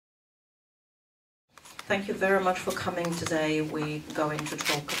Thank you very much for coming today. We're going to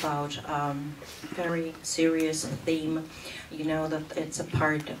talk about a very serious theme. You know that it's a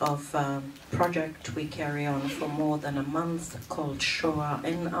part of a project we carry on for more than a month called Shoah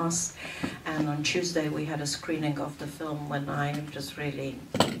in Us. And on Tuesday we had a screening of the film when I just really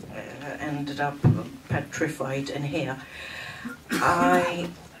ended up petrified in here. I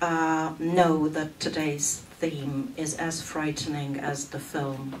know that today's theme is as frightening as the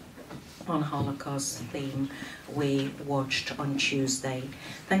film on Holocaust theme we watched on Tuesday.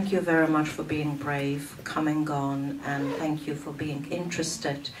 Thank you very much for being brave, coming on, and thank you for being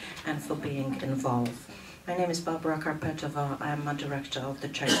interested and for being involved. My name is Barbara Karpetova. I am a director of the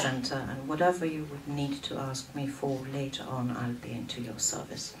Czech Center, and whatever you would need to ask me for later on, I'll be into your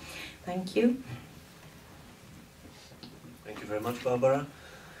service. Thank you. Thank you very much, Barbara.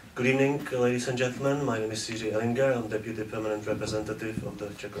 Good evening, ladies and gentlemen. My name is Jiří Ellinger. I'm Deputy Permanent Representative of the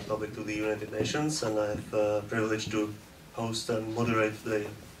Czech Republic to the United Nations, and I have the privilege to host and moderate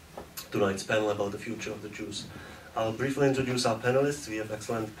tonight's panel about the future of the Jews. I'll briefly introduce our panelists. We have an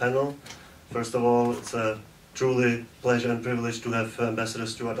excellent panel. First of all, it's a truly pleasure and privilege to have Ambassador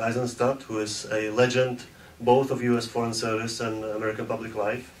Stuart Eizenstat, who is a legend both of U.S. Foreign Service and American public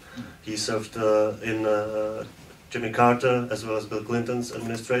life. He served in Jimmy Carter as well as Bill Clinton's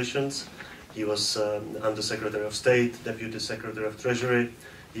administrations. He was Undersecretary of State, Deputy Secretary of Treasury.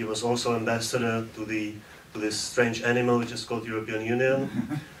 He was also ambassador to this strange animal which is called European Union.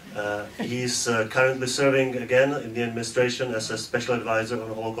 He's currently serving again in the administration as a special advisor on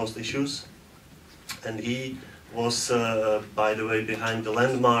Holocaust issues. And he was, by the way, behind the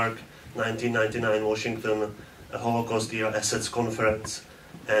landmark 1999 Washington Holocaust Era Assets Conference,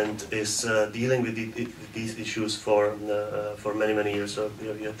 and is dealing with these issues for many years. So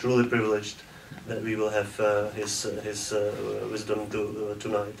we are truly privileged that we will have his wisdom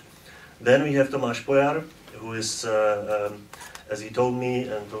tonight. Then we have Tomáš Pojar, who is, as he told me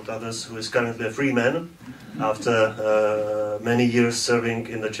and told others, who is currently a free man after many years serving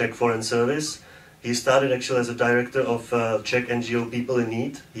in the Czech Foreign Service. He started actually as a director of Czech NGO People in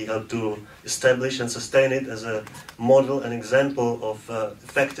Need. He helped to establish and sustain it as a model and example of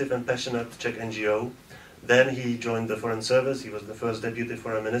effective and passionate Czech NGO. Then he joined the Foreign Service. He was the first Deputy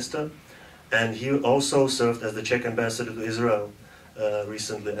Foreign Minister. And he also served as the Czech Ambassador to Israel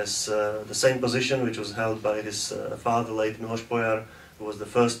recently, as the same position which was held by his father, late Miloš Pojar, who was the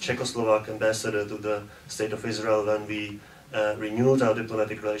first Czechoslovak ambassador to the State of Israel when we renewed our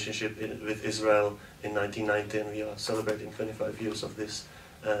diplomatic relationship with Israel in 1990, and we are celebrating 25 years of this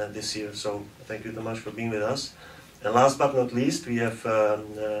this year. So thank you, Tomáš, for being with us. And last but not least, we have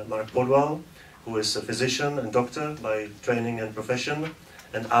Mark Podwal, who is a physician and doctor by training and profession,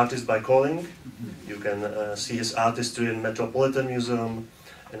 and artist by calling. You can see his artistry in Metropolitan Museum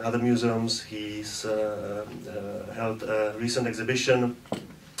and other museums. He's held a recent exhibition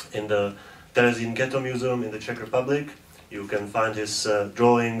in the Terezín Ghetto Museum in the Czech Republic. You can find his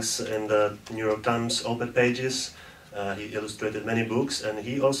drawings in the New York Times op-ed pages. He illustrated many books, and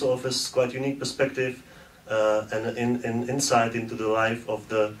he also offers quite unique perspective and insight into the life of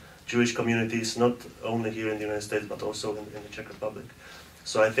the Jewish communities, not only here in the United States, but also in the Czech Republic.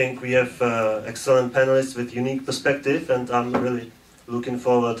 So I think we have excellent panelists with unique perspective, and I'm really looking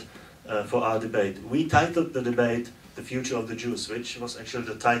forward for our debate. We titled the debate "The Future of the Jews," which was actually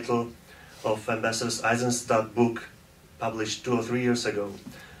the title of Ambassador Eisenstadt's book, published 2 or 3 years ago.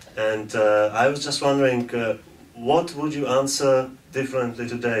 And I was just wondering, what would you answer differently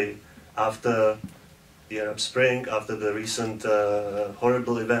today after the Arab Spring, after the recent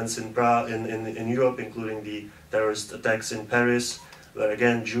horrible events in Europe, including the terrorist attacks in Paris, where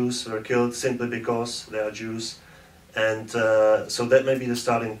again Jews were killed simply because they are Jews. And so that may be the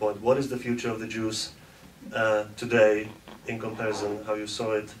starting point. What is the future of the Jews today in comparison how you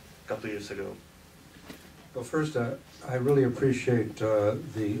saw it a couple of years ago? Well, first, I really appreciate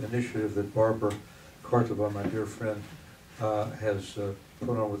the initiative that Barbara Karpetova, my dear friend, has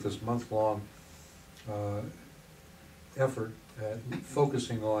put on with this month-long effort at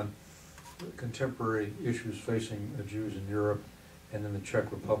focusing on contemporary issues facing Jews in Europe and in the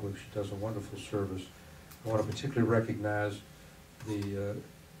Czech Republic. She does a wonderful service. I want to particularly recognize the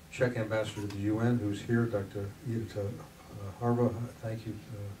Czech ambassador to the UN, who's here, Dr. Jiří Harva. Thank you,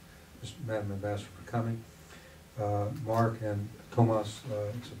 Madam Ambassador, for coming. Mark and Tomáš,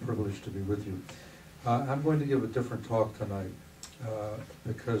 it's a privilege to be with you. I'm going to give a different talk tonight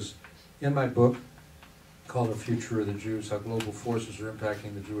because in my book called The Future of the Jews, How Global Forces Are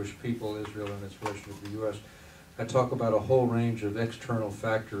Impacting the Jewish People, Israel, and its relationship to the U.S., I talk about a whole range of external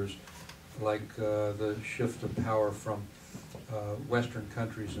factors like the shift of power from Western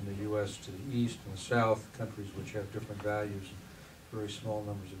countries in the U.S. to the east and the south, countries which have different values, very small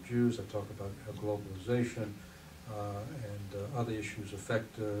numbers of Jews. I talk about how globalization and other issues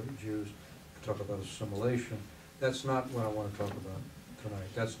affect Jews. I talk about assimilation. That's not what I want to talk about tonight.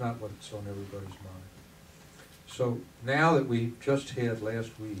 That's not what's on everybody's mind. So now that we just had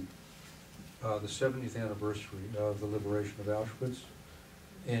last week the 70th anniversary of the liberation of Auschwitz,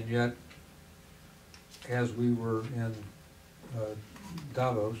 and yet as we were in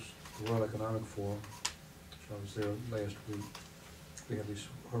Davos, the World Economic Forum, which I was there last week, we had these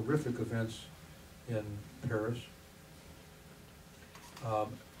horrific events in Paris. I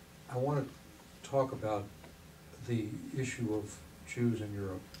want to talk about the issue of Jews in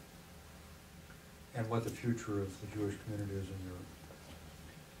Europe and what the future of the Jewish community is in Europe.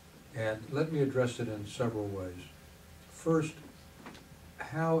 And let me address it in several ways. First,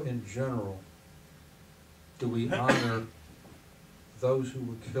 how in general do we honor those who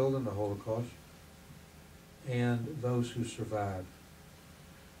were killed in the Holocaust and those who survived?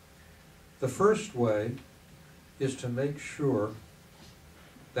 The first way is to make sure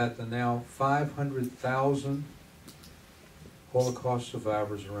that the now 500,000 Holocaust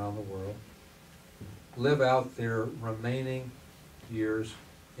survivors around the world live out their remaining years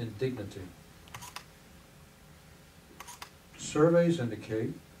in dignity. Surveys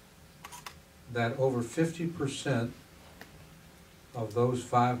indicate that over 50% of those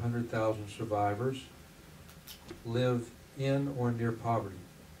 500,000 survivors live in or near poverty.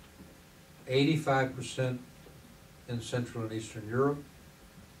 85% in Central and Eastern Europe,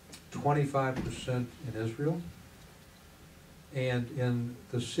 25% in Israel, and in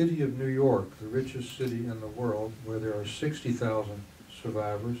the city of New York, the richest city in the world, where there are 60,000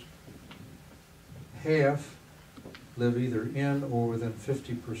 survivors, half live either in or within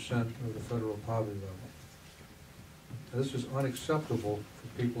 50% of the federal poverty level. Now, this is unacceptable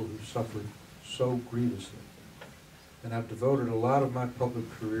for people who suffered so grievously. And I've devoted a lot of my public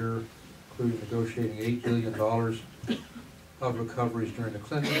career, including negotiating $8 billion of recoveries during the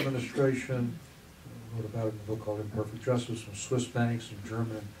Clinton administration. I wrote about it in a book called Imperfect Justice, from Swiss banks and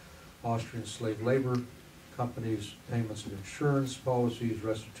German and Austrian slave labor companies, payments of insurance policies,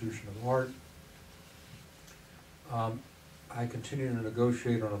 restitution of art. I continue to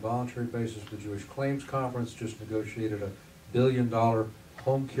negotiate on a voluntary basis with the Jewish Claims Conference, just negotiated a $1 billion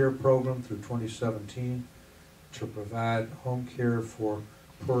home care program through 2017 to provide home care for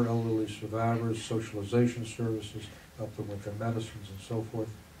poor elderly survivors, socialization services, help them with their medicines and so forth.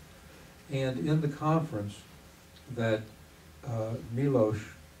 And in the conference that Miloš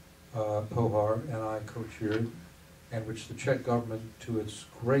Pojar and I co-chaired, and which the Czech government, to its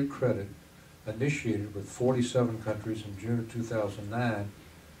great credit, initiated with 47 countries in June of 2009,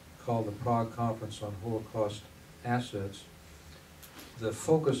 called the Prague Conference on Holocaust Assets, the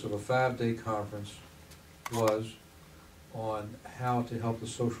focus of a 5-day conference was on how to help the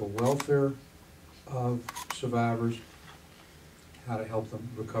social welfare of survivors, how to help them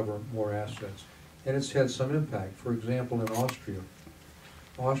recover more assets. And it's had some impact. For example, in Austria,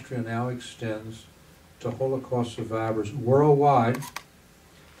 Austria now extends to Holocaust survivors worldwide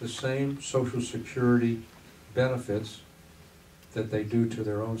the same Social Security benefits that they do to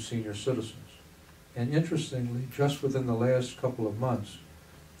their own senior citizens. And interestingly, just within the last couple of months,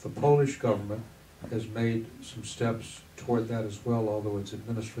 the Polish government has made some steps toward that as well, although it's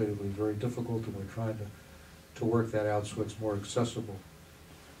administratively very difficult, and we're trying to work that out so it's more accessible.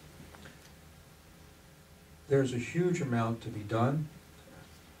 There's a huge amount to be done.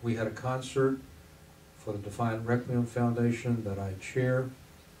 We had a concert for the Defiant Requiem Foundation that I chair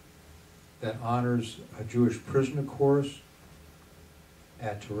that honors a Jewish prisoner chorus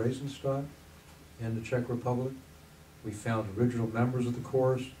at Eizenstat in the Czech Republic. We found original members of the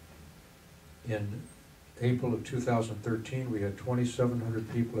chorus. In April of 2013, we had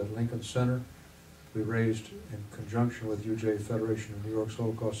 2,700 people at Lincoln Center. We raised, in conjunction with UJ Federation of New York's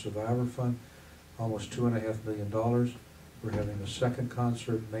Holocaust Survivor Fund, almost $2.5 million. We're having a second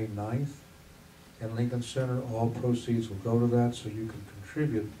concert May 9th in Lincoln Center. All proceeds will go to that, so you can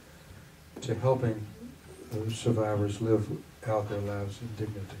contribute to helping survivors live out their lives in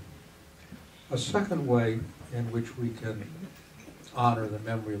dignity. A second way in which we can honor the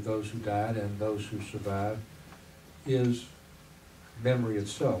memory of those who died and those who survived is memory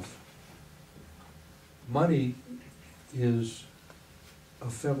itself. Money is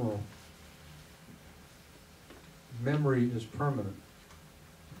ephemeral. Memory is permanent.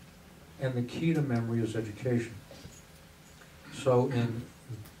 And the key to memory is education. So in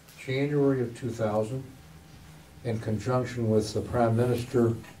January of 2000, in conjunction with the Prime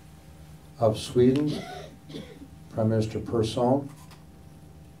Minister of Sweden Prime Minister Persson.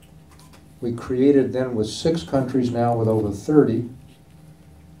 We created then with 6 countries, now with over 30,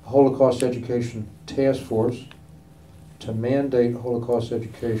 a Holocaust Education Task Force to mandate Holocaust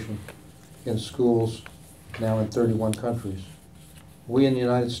education in schools now in 31 countries. We in the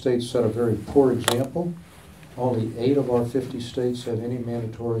United States set a very poor example. Only 8 of our 50 states have any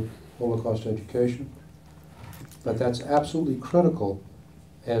mandatory Holocaust education. But that's absolutely critical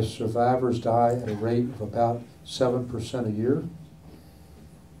as survivors die at a rate of about 7% a year,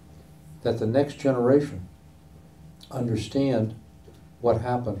 that the next generation understand what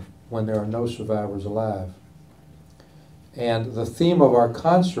happened when there are no survivors alive. And the theme of our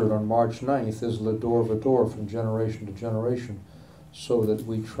concert on March 9th is Le Dor Vador, from generation to generation, so that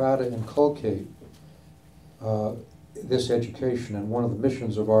we try to inculcate this education. And one of the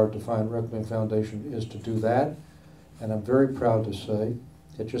missions of our Defiant Requiem Foundation is to do that. And I'm very proud to say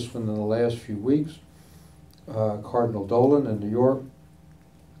that just within the last few weeks, Cardinal Dolan in New York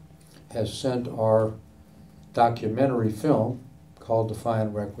has sent our documentary film called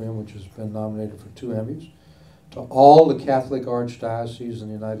Defiant Requiem, which has been nominated for 2 Emmys, to all the Catholic archdioceses in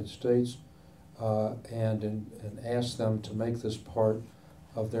the United States and asked them to make this part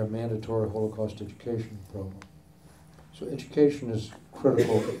of their mandatory Holocaust education program. So education is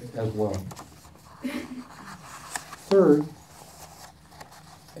critical as well. Third,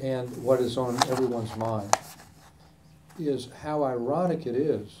 and what is on everyone's mind, is how ironic it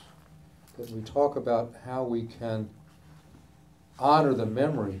is that we talk about how we can honor the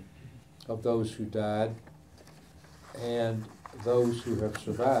memory of those who died and those who have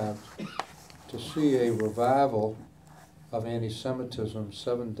survived, to see a revival of anti-Semitism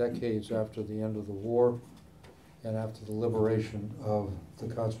 7 decades after the end of the war and after the liberation of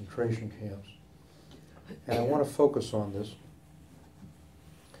the concentration camps. And I want to focus on this.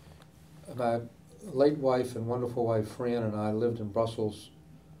 My late wife and wonderful wife, Fran, and I lived in Brussels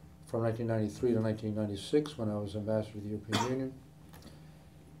from 1993 to 1996 when I was ambassador to the European Union.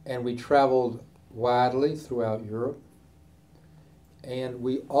 And we traveled widely throughout Europe. And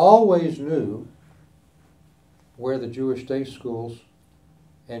we always knew where the Jewish day schools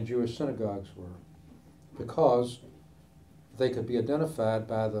and Jewish synagogues were, because they could be identified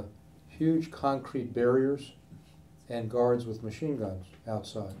by the huge concrete barriers and guards with machine guns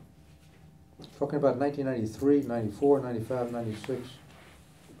outside. Talking about 1993, 94, 95, 96,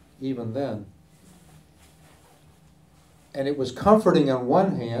 even then. And it was comforting on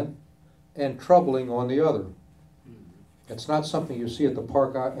one hand and troubling on the other. It's not something you see at the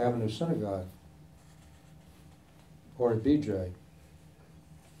Park Avenue Synagogue or at BJ.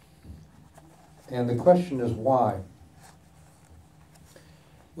 And the question is why?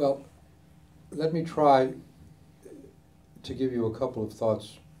 Well, let me try to give you a couple of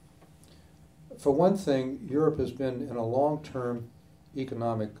thoughts. For one thing, Europe has been in a long-term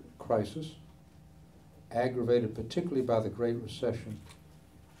economic crisis, aggravated particularly by the Great Recession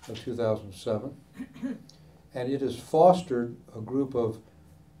of 2007. And it has fostered a group of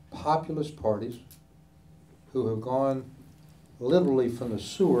populist parties who have gone literally from the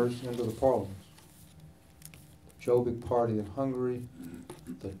sewers into the parliaments. The Jobbik Party in Hungary,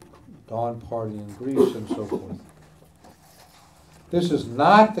 the Dawn Party in Greece, and so forth. This is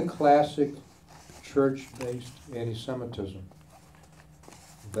not the classic church-based anti-Semitism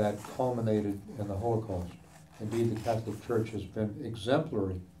that culminated in the Holocaust. Indeed, the Catholic Church has been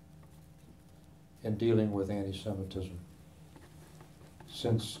exemplary in dealing with anti-Semitism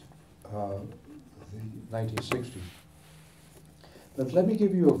since the 1960s. But let me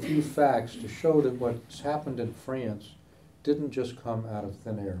give you a few facts to show that what's happened in France didn't just come out of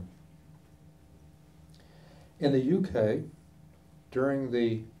thin air. In the UK, during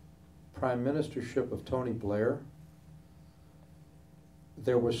the prime ministership of Tony Blair,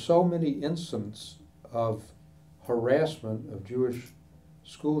 there were so many incidents of harassment of Jewish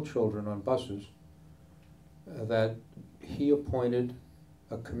school children on buses that he appointed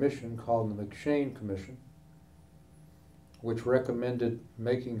a commission called the McShane Commission, which recommended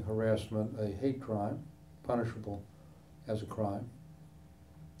making harassment a hate crime, punishable as a crime,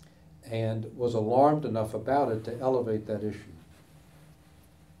 and was alarmed enough about it to elevate that issue.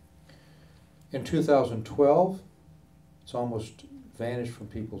 In 2012, it's almost vanished from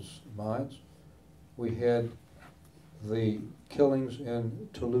people's minds, we had the killings in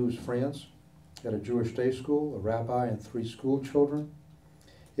Toulouse, France, at a Jewish day school, a rabbi and 3 school children.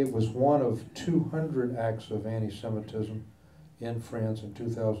 It was one of 200 acts of anti-Semitism in France in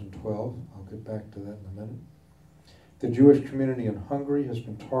 2012. I'll get back to that in a minute. The Jewish community in Hungary has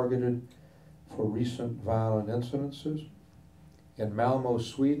been targeted for recent violent incidences. In Malmo,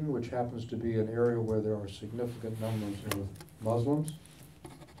 Sweden, which happens to be an area where there are significant numbers of Muslims,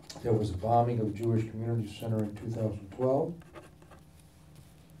 there was a bombing of a Jewish community center in 2012.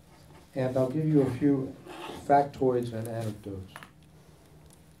 And I'll give you a few factoids and anecdotes.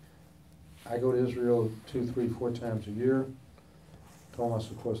 I go to Israel 2, 3, 4 times a year.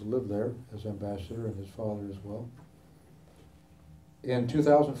 Tomáš, of course, lived there as ambassador, and his father as well. In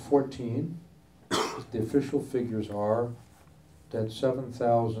 2014, the official figures are that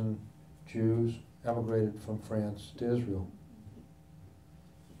 7,000 Jews emigrated from France to Israel.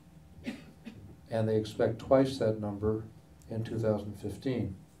 And they expect twice that number in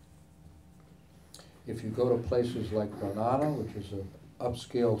 2015. If you go to places like Ra'anana, which is an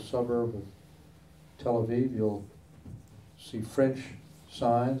upscale suburb of Tel Aviv, you'll see French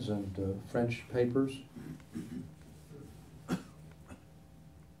signs and French papers.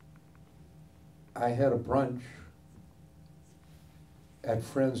 I had a brunch at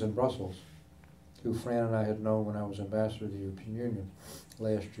Friends in Brussels, who Fran and I had known when I was ambassador to the European Union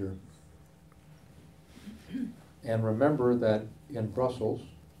last year. And remember that in Brussels,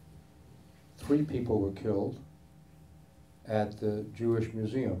 3 people were killed at the Jewish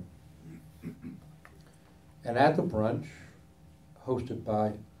Museum. And at the brunch, hosted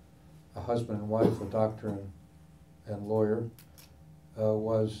by a husband and wife, a doctor and lawyer,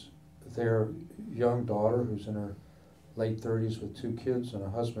 was their young daughter, who's in her late 30s with 2 kids and a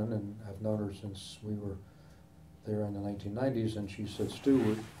husband, and I've known her since we were there in the 1990s, and she said,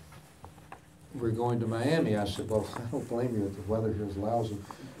 "Stuart, we're going to Miami." I said, "Well, I don't blame you if the weather here is lousy,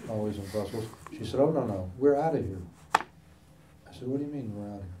 always in Brussels." She said, "Oh, no, we're out of here." I said, "What do you mean we're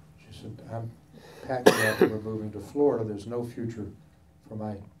out of here?" She said, "I'm packing up and we're moving to Florida. There's no future for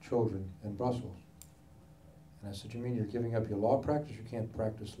my children in Brussels." And I said, "You mean you're giving up your law practice? You can't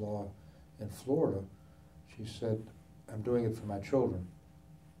practice law in Florida." She said, "I'm doing it for my children."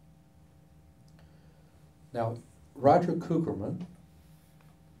 Now, Roger Kuckerman,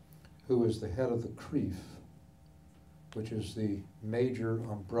 who is the head of the CRIF, which is the major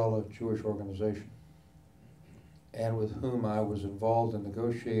umbrella Jewish organization, and with whom I was involved in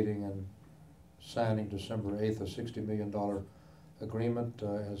negotiating and signing December 8th a $60 million agreement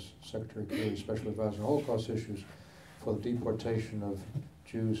as Secretary Kerry Special Advisor on Holocaust issues for the deportation of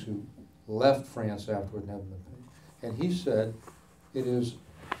Jews who left France afterward and haven't been paid. And he said it is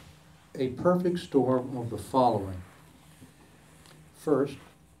a perfect storm of the following. First,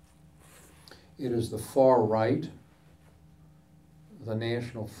 it is the far right, the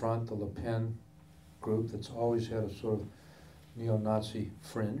National Front, the Le Pen group that's always had a sort of neo-Nazi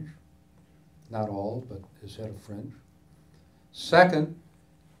fringe. Not all, but has had a fringe. Second,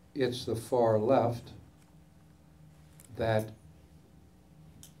 it's the far left that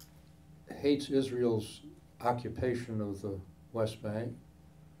hates Israel's occupation of the West Bank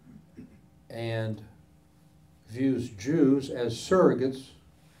and views Jews as surrogates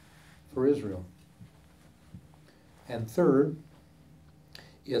for Israel. And third,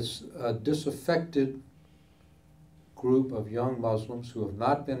 it's a disaffected group of young Muslims who have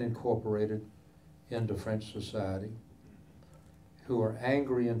not been incorporated into French society, who are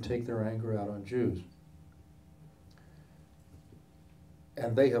angry and take their anger out on Jews.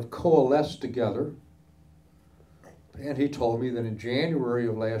 And they have coalesced together. And he told me that in January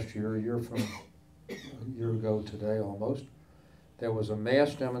of last year, a year ago today almost, there was a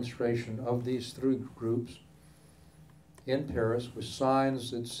mass demonstration of these 3 groups in Paris with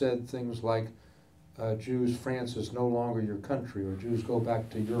signs that said things like, Jews, France is no longer your country, or Jews, go back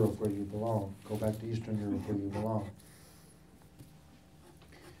to Europe where you belong, go back to Eastern Europe where you belong.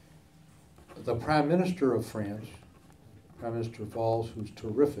 The Prime Minister of France, Prime Minister Valls, who's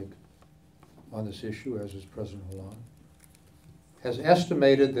terrific on this issue, as is President Hollande, has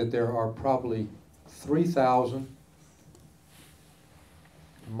estimated that there are probably 3,000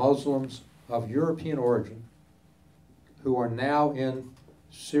 Muslims of European origin who are now in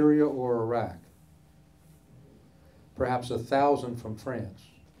Syria or Iraq, perhaps 1,000 from France,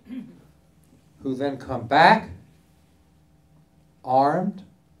 who then come back armed,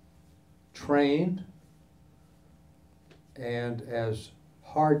 trained, and as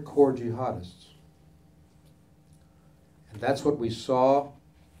hardcore jihadists. And that's what we saw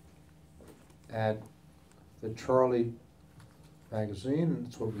at the Charlie magazine, and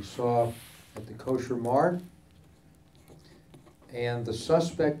that's what we saw at the Kosher Mart. And the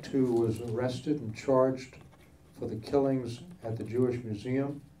suspect who was arrested and charged for the killings at the Jewish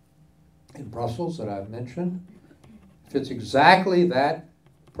Museum in Brussels that I've mentioned fits exactly that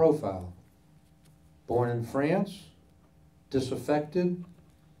profile. Born in France, disaffected,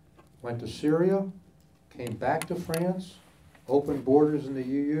 went to Syria, came back to France, open borders in the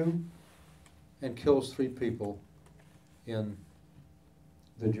EU and kills 3 people in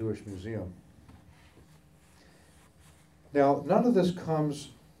the Jewish Museum. Now, none of this comes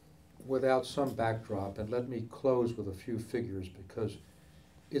without some backdrop, and let me close with a few figures, because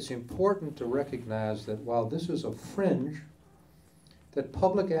it's important to recognize that while this is a fringe, that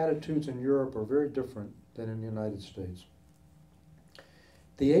public attitudes in Europe are very different than in the United States.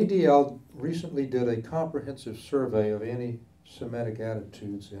 The ADL recently did a comprehensive survey of anti-Semitic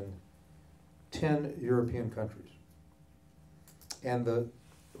attitudes in 10 European countries, and the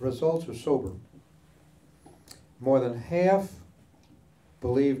results are sober. More than half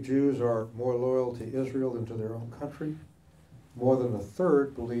believe Jews are more loyal to Israel than to their own country. More than a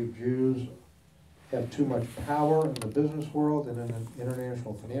third believe Jews have too much power in the business world and in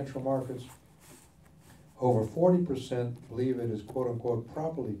international financial markets. Over 40% believe it is quote-unquote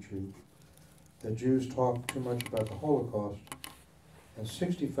properly true that Jews talk too much about the Holocaust, and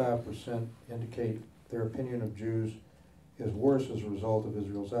 65% indicate their opinion of Jews is worse as a result of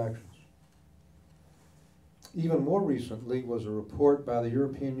Israel's actions. Even more recently was a report by the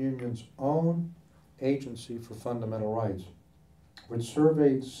European Union's own Agency for Fundamental Rights, which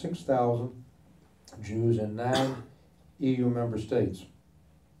surveyed 6,000 Jews in 9 EU member states,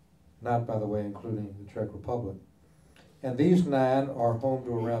 not, by the way, including the Czech Republic. And these 9 are home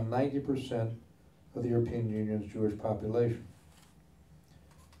to around 90% of the European Union's Jewish population.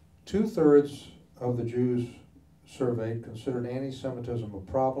 2/3 of the Jews surveyed considered anti-Semitism a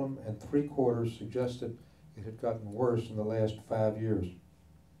problem, and 3/4 suggested it had gotten worse in the last 5 years.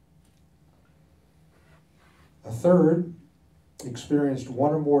 A third experienced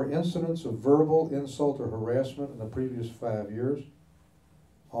 1 or more incidents of verbal insult or harassment in the previous 5 years.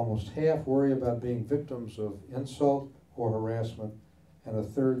 Almost half worry about being victims of insult or harassment, and a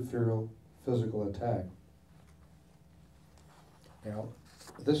third fear physical attack. Now,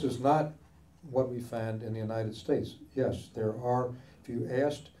 this is not what we find in the United States. Yes, there are, if you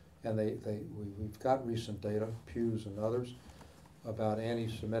asked, and we've got recent data, Pew's and others, about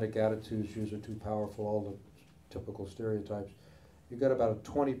anti-Semitic attitudes, Jews are too powerful, all the typical stereotypes. You got about a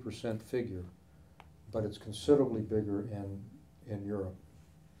 20% figure, but it's considerably bigger in Europe.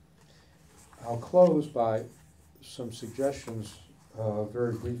 I'll close by some suggestions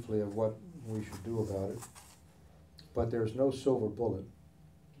very briefly of what we should do about it, but there's no silver bullet.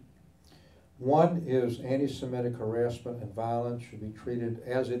 One is anti-Semitic harassment and violence should be treated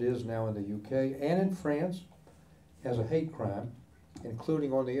as it is now in the UK and in France as a hate crime,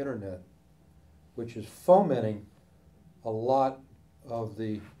 including on the internet, which is fomenting a lot of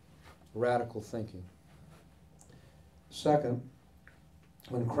the radical thinking. Second,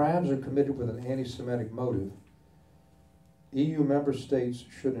 when crimes are committed with an anti-Semitic motive, EU member states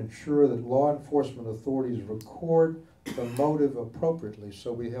should ensure that law enforcement authorities record the motive appropriately,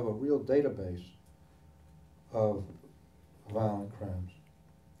 so we have a real database of violent crimes.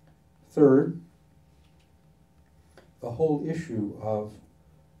 Third, the whole issue of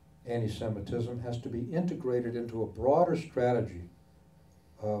anti-Semitism has to be integrated into a broader strategy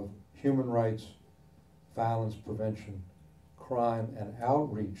of human rights, violence prevention, crime, and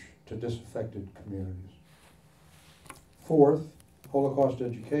outreach to disaffected communities. Fourth, Holocaust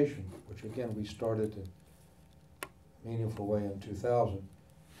education, which again we started in a meaningful way in 2000,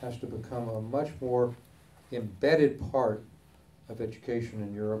 has to become a much more embedded part of education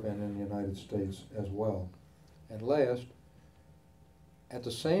in Europe and in the United States as well. And last, at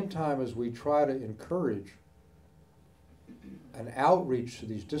the same time as we try to encourage an outreach to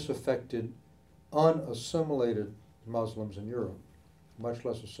these disaffected, unassimilated Muslims in Europe, much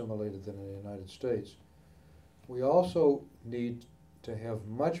less assimilated than in the United States, we also need to have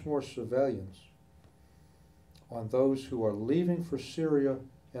much more surveillance on those who are leaving for Syria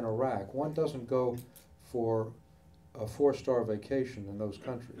and Iraq. One doesn't go for a 4-star vacation in those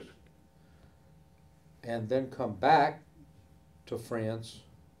countries and then come back to France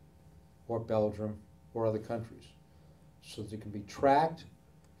or Belgium or other countries, so they can be tracked.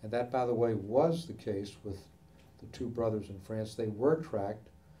 And that, by the way, was the case with the 2 brothers in France. They were tracked,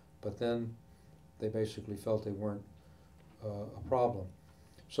 but then they basically felt they weren't a problem.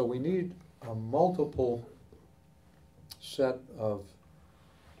 So we need a multiple set of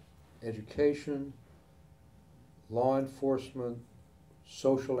education, law enforcement,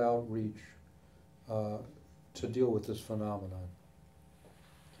 social outreach to deal with this phenomenon.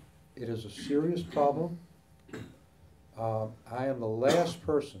 It is a serious problem. I am the last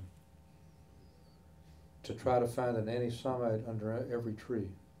person to try to find an anti-Semite under every tree.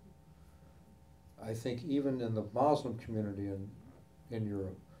 I think even in the Muslim community in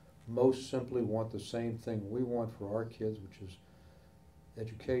Europe, most simply want the same thing we want for our kids, which is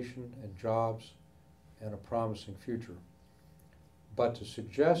education and jobs and a promising future. But to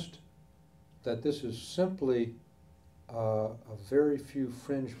suggest that this is simply a very few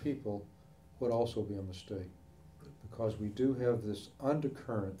fringe people would also be a mistake, because we do have this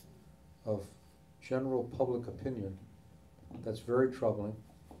undercurrent of general public opinion that's very troubling,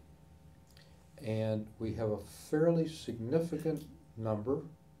 and we have a fairly significant number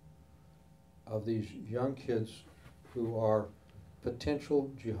of these young kids who are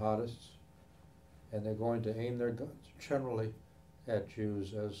potential jihadists, and they're going to aim their guns generally at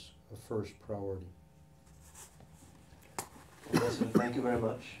Jews as a first priority. Yes, well, thank you very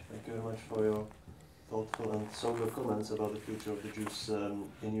much. Thank you very much for your thoughtful and sober comments about the future of the Jews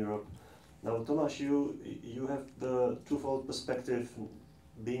in Europe. Now, Tomáš, you have the twofold perspective,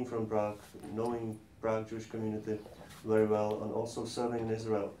 being from Prague, knowing Prague Jewish community very well, and also serving in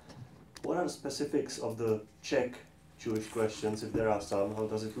Israel. What are the specifics of the Czech Jewish questions, if there are some? How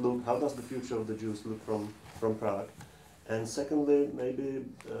does it look? How does the future of the Jews look from Prague? And secondly, maybe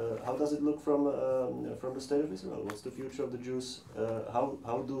how does it look from the state of Israel? What's the future of the Jews?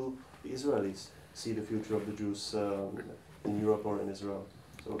 How do the Israelis see the future of the Jews in Europe or in Israel?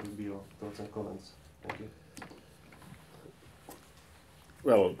 So what would be your thoughts and comments? Thank you.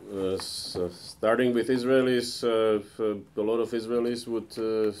 Well, starting with Israelis, a lot of Israelis would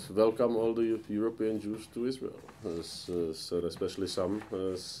welcome all the European Jews to Israel, so especially some.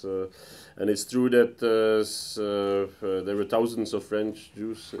 And it's true that there were thousands of French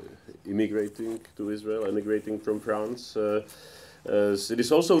Jews immigrating to Israel, emigrating from France. It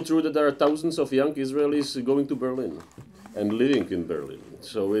is also true that there are thousands of young Israelis going to Berlin and living in Berlin.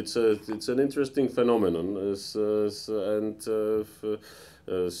 So it's an interesting phenomenon, and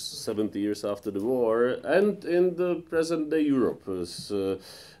 70 years after the war, and in the present day Europe, because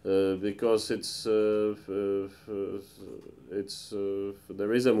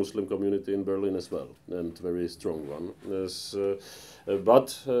there is a Muslim community in Berlin as well, and very strong one. But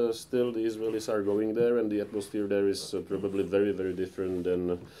still the Israelis are going there, and the atmosphere there is probably very, very different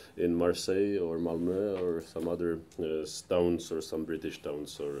than in Marseille or Malmö or some other towns, or some British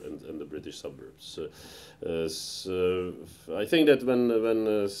towns, or in the British suburbs. I think that when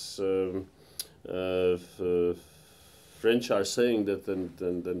French are saying that,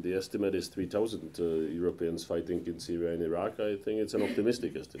 then the estimate is 3,000 Europeans fighting in Syria and Iraq. I think it's an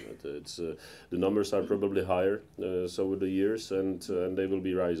optimistic estimate. The numbers are probably higher so with the years, and they will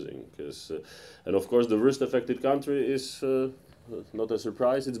be rising. And of course, the worst affected country is not a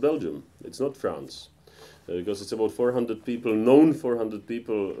surprise. It's Belgium. It's not France. Because it's about 400 people, known 400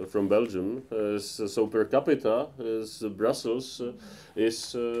 people from Belgium. So per capita, Brussels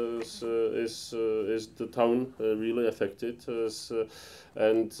is the town really affected.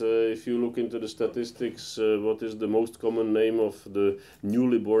 And if you look into the statistics, what is the most common name of the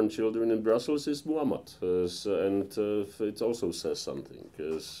newly born children in Brussels is Muhammad. And it also says something.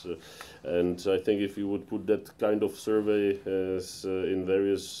 And I think if you would put that kind of survey in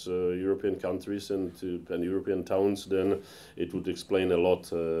various European countries and European towns, then it would explain a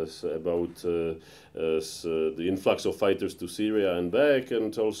lot about the influx of fighters to Syria and back,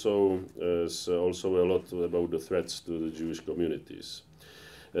 and also a lot about the threats to the Jewish communities.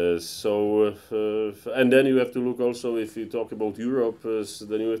 And then you have to look also, if you talk about Europe,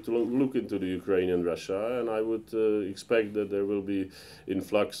 then you have to look into the Ukraine and Russia, and I would expect that there will be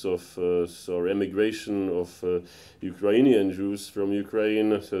influx of or emigration of Ukrainian Jews from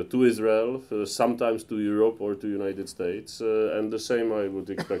Ukraine to Israel, sometimes to Europe or to United States, and the same I would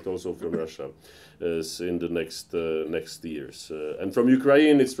expect also from Russia in the next years. And from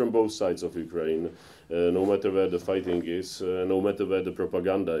Ukraine, it's from both sides of Ukraine. No matter where the fighting is, no matter where the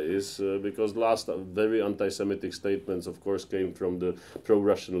propaganda is, because last very anti-Semitic statements, of course, came from the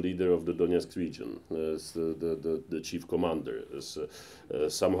pro-Russian leader of the Donetsk region, the chief commander.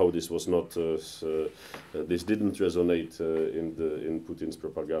 Somehow this was not, this didn't resonate in Putin's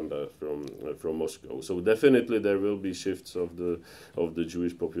propaganda from Moscow. So definitely there will be shifts of the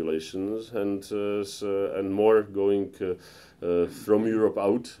Jewish populations, and more going from Europe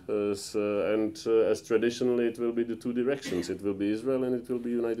out, and as traditionally it will be the two directions. It will be Israel and it will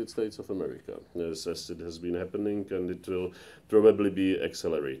be United States of America, as it has been happening, and it will probably be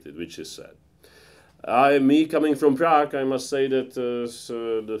accelerated, which is sad. Me coming from Prague, I must say that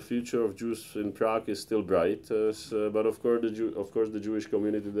the future of Jews in Prague is still bright, but of course the Jewish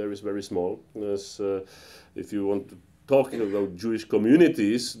community there is very small. If you want to talk about Jewish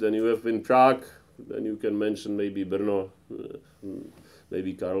communities, then you have in Prague, then you can mention maybe Brno,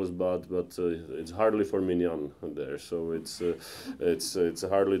 maybe Carlsbad, but it's hardly for minyan there. So it's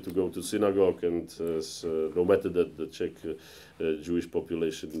hardly to go to synagogue, and no matter that the Czech Jewish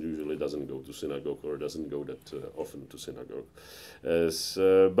population usually doesn't go to synagogue or doesn't go that often to synagogue.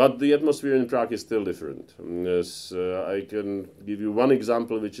 But the atmosphere in Prague is still different. I can give you one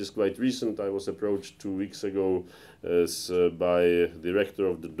example which is quite recent. I was approached 2 weeks ago by director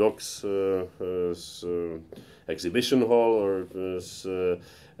of the Docks exhibition hall, or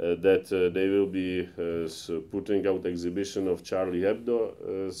that they will be putting out exhibition of Charlie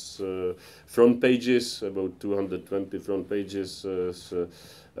Hebdo front pages, about 220 front pages,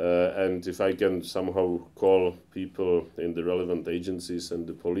 and if I can somehow call people in the relevant agencies and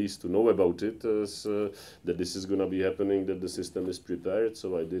the police to know about it, that this is going to be happening, that the system is prepared.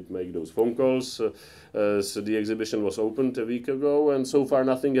 So I did make those phone calls. So the exhibition was opened a week ago, and so far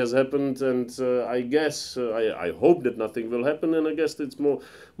nothing has happened. And I guess, I hope that nothing will happen, and I guess it's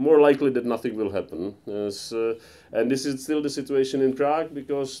more likely that nothing will happen. And this is still the situation in Prague,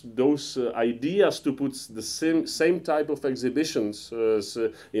 because those ideas to put the same type of exhibitions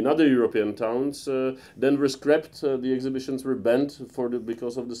in other European towns then were scrapped. The exhibitions were banned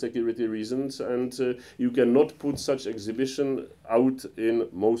because of the security reasons, and you cannot put such exhibition out in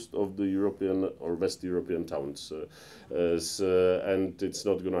most of the European or West European towns. And it's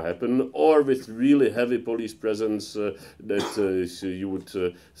not going to happen, or with really heavy police presence that you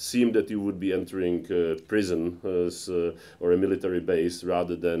would seem that you would be entering prison or a military base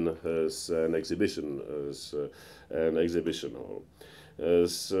rather than an exhibition hall.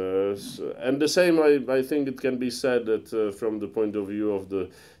 And the same, I think it can be said that from the point of view of the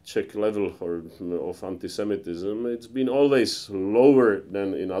Czech level of anti-Semitism, it's been always lower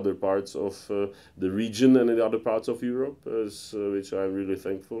than in other parts of the region and in other parts of Europe, which I'm really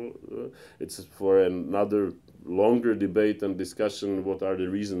thankful. It's for another longer debate and discussion what are the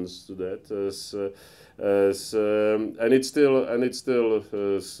reasons to that. And it's still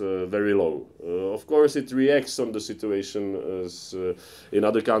very low. Of course, it reacts on the situation in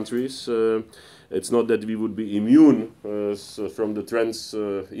other countries. It's not that we would be immune from the trends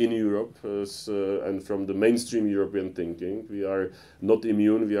in Europe and from the mainstream European thinking. We are not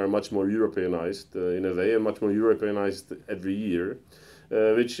immune. We are much more Europeanized in a way, and much more Europeanized every year.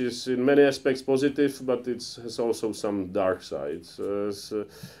 Which is in many aspects positive, but it has also some dark sides. So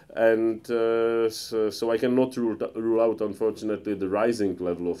I cannot rule out, unfortunately, the rising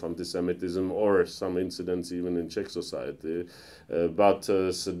level of anti-Semitism or some incidents even in Czech society. But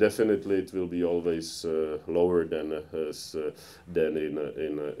definitely it will be always lower than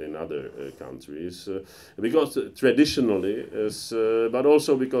in other countries, because traditionally, but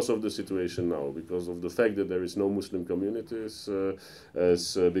also because of the situation now, because of the fact that there is no Muslim communities,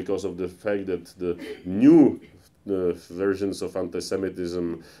 because of the fact that the new versions of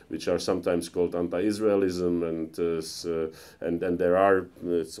anti-Semitism, which are sometimes called anti-Israelism, and there are,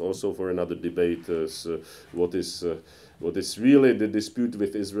 it's also for another debate, what is really the dispute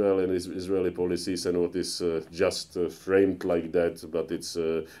with Israel and Israeli policies, and what is just framed like that, but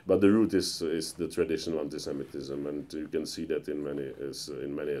the root is the traditional anti-Semitism, and you can see that in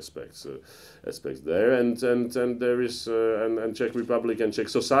many aspects there, and there is and Czech Republic and Czech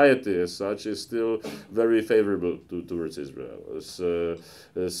society as such is still very favorable towards Israel.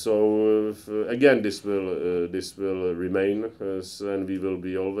 So again, this will remain, and we will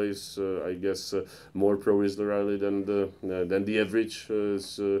be always, I guess, more pro-Israeli than the average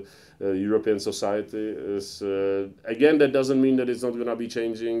European society. Again, that doesn't mean that it's not going to be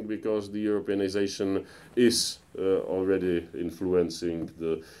changing, because the Europeanization is already influencing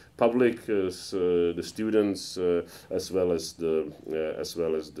the public, the students, as well as the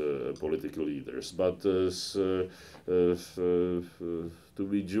political leaders. But to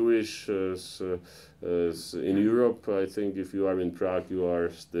be Jewish in Europe, I think if you are in Prague, you are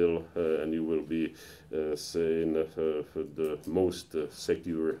still, and you will be, in the most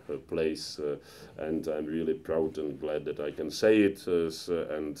secure place, and I'm really proud and glad that I can say it,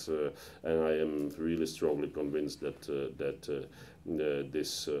 and I am really strongly convinced that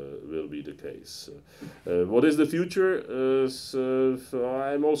this will be the case. What is the future?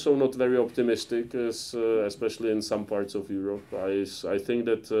 I'm also not very optimistic, especially in some parts of Europe. I think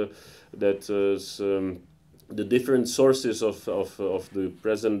that the different sources of the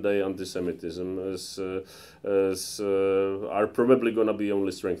present-day anti-Semitism are probably going to be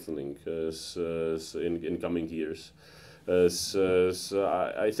only strengthening in coming years.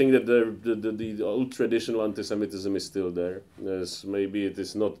 I think that the old traditional anti-Semitism is still there. Maybe it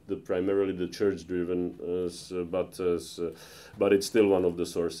is not primarily the church-driven, but it's still one of the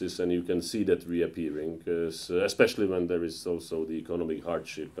sources, and you can see that reappearing, especially when there is also the economic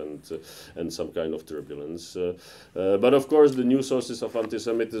hardship and some kind of turbulence. But of course, the new sources of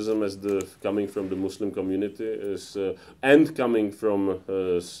anti-Semitism, as coming from the Muslim community, and coming from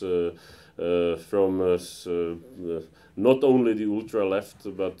not only the ultra-left,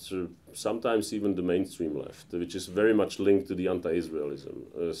 but sometimes even the mainstream left, which is very much linked to the anti-Israelism,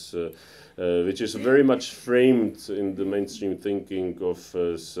 which is very much framed in the mainstream thinking of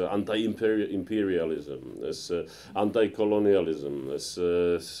anti-imperialism, as anti-colonialism.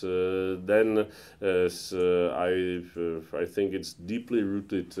 Then I think it's deeply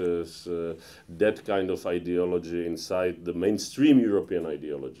rooted that kind of ideology inside the mainstream European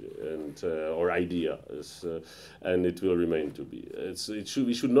ideology and or idea, and it will remain to be.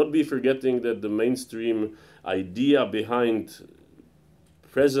 We should not be forgetting that the mainstream idea behind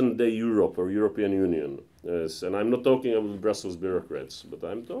present-day Europe or European Union, and I'm not talking about Brussels bureaucrats, but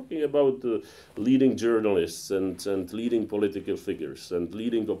I'm talking about leading journalists and leading political figures and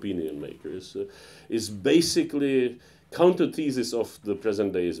leading opinion makers, is basically counter-thesis of the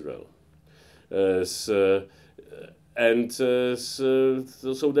present-day Israel. So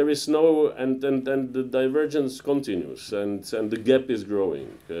there is no, and the divergence continues, and the gap is growing.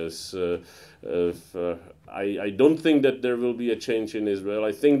 I don't think that there will be a change in Israel.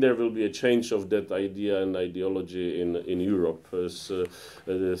 I think there will be a change of that idea and ideology in Europe.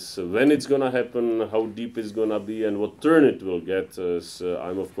 When it's going to happen, how deep it's going to be, and what turn it will get,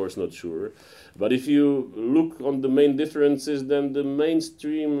 I'm of course not sure. But if you look on the main differences, then the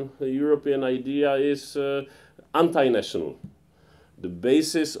mainstream European idea is anti-national. The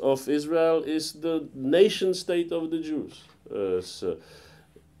basis of Israel is the nation state of the Jews.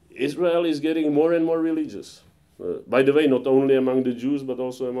 Israel is getting more and more religious. By the way, not only among the Jews, but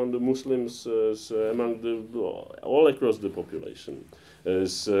also among the Muslims, all across the population.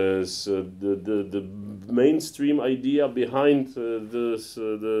 The mainstream idea behind the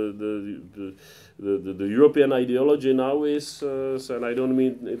European ideology now is, and I don't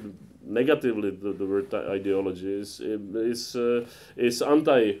mean it negatively, the word ideology is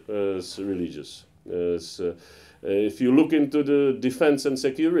anti-religious. If you look into the defense and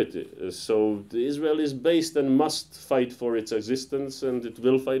security, so Israel is based and must fight for its existence, and it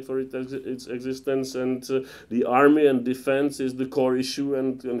will fight for its existence, and the army and defense is the core issue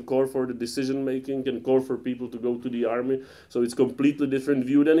and core for the decision making and core for people to go to the army. So it's completely different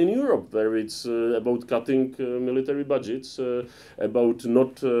view than in Europe, where it's about cutting military budgets, about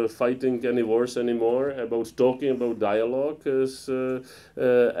not fighting any wars anymore, about talking about dialogue, and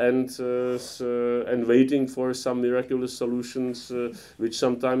waiting for some miraculous solutions, which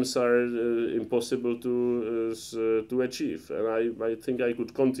sometimes are impossible to achieve. And I think I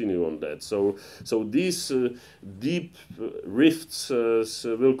could continue on that. So these deep rifts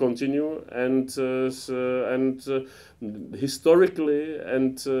will continue, and historically,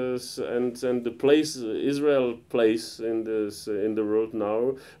 and the place Israel plays in the world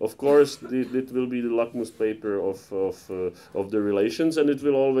now, of course, it will be the litmus paper of the relations, and it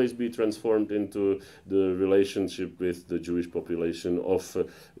will always be transformed into the relationship with the Jewish population of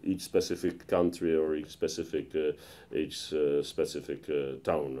each specific country or each specific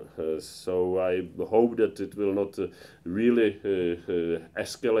town. So I hope that it will not really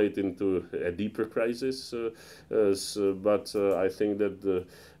escalate into a deeper crisis, but I think that the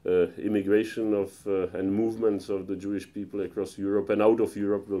immigration and movements of the Jewish people across Europe and out of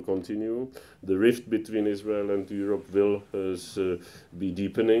Europe will continue. The rift between Israel and Europe will be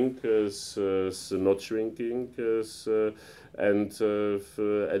deepening, not shrinking, and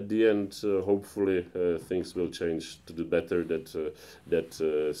at the end, hopefully, things will change to the better. That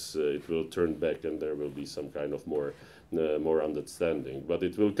it will turn back, and there will be some kind of more understanding. But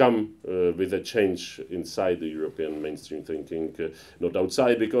it will come with a change inside the European mainstream thinking, not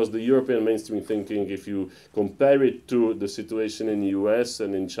outside, because the European mainstream thinking, if you compare it to the situation in the US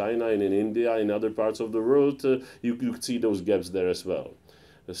and in China and in India, in other parts of the world, you could see those gaps there as well.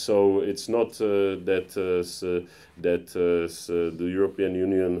 So it's not that the European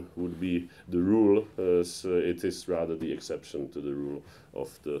Union would be the rule, it is rather the exception to the rule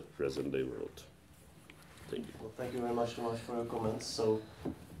of the present-day world. Thank you. Well, thank you very much, Tomáš, for your comments. So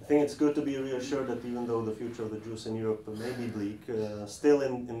I think it's good to be reassured that even though the future of the Jews in Europe may be bleak, still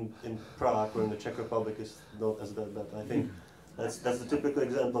in Prague or in the Czech Republic is not as bad. I think that's the typical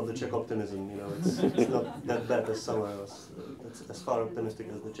example of the Czech optimism. You know, it's not that bad as somewhere else. It's as far optimistic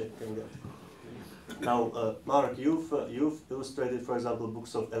as the Czech can get. Now, Mark, you've illustrated, for example,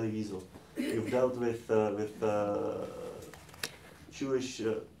 books of Elie Wiesel. You've dealt with Jewish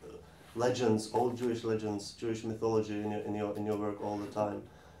legends, old Jewish legends, Jewish mythology in your work all the time.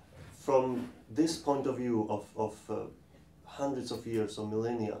 From this point of view of hundreds of years or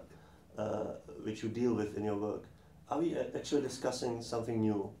millennia, which you deal with in your work, are we actually discussing something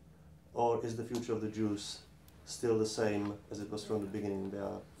new, or is the future of the Jews still the same as it was from the beginning? They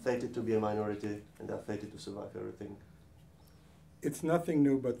are fated to be a minority, and they are fated to survive everything. It's nothing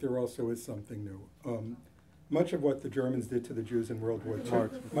new, but there also is something new. Much of what the Germans did to the Jews in World War II,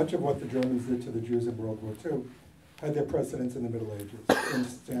 had their precedents in the Middle Ages. For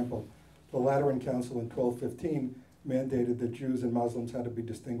example, the Lateran Council in 1215 mandated that Jews and Muslims had to be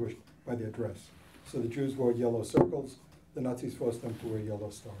distinguished by their dress. So the Jews wore yellow circles, the Nazis forced them to wear yellow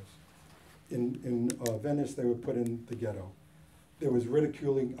stars. In Venice, they were put in the ghetto. There was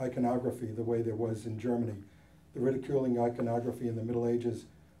ridiculing iconography the way there was in Germany. The ridiculing iconography in the Middle Ages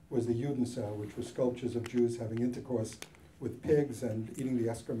was the Judensaal, which was sculptures of Jews having intercourse with pigs and eating the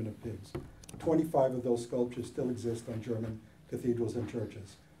excrement of pigs. 25 of those sculptures still exist on German cathedrals and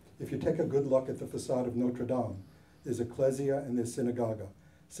churches. If you take a good look at the facade of Notre Dame, there's ecclesia and there's synagogue.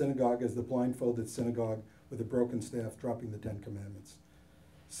 Synagogue is the blindfolded synagogue with a broken staff dropping the Ten Commandments.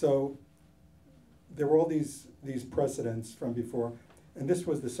 So there were all these precedents from before, and this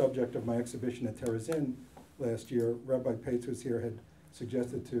was the subject of my exhibition at Terezin last year. Rabbi Pates, who's here, had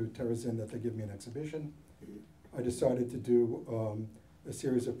suggested to Terezin that they give me an exhibition. I decided to do a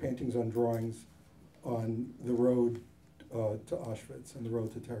series of paintings on drawings on the road to Auschwitz and the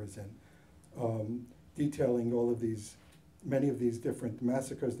road to Terezin, detailing all of these, many of these different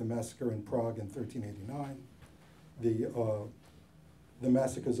massacres, the massacre in Prague in 1389, the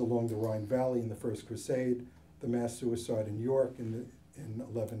massacres along the Rhine Valley in the First Crusade, the mass suicide in York in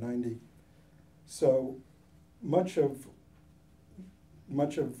 1190. So much of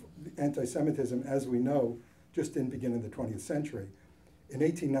anti-Semitism, as we know, just didn't begin in the 20th century. In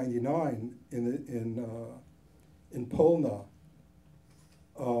 1899, in Polna,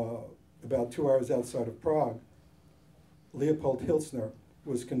 about 2 hours outside of Prague, Leopold Hilsner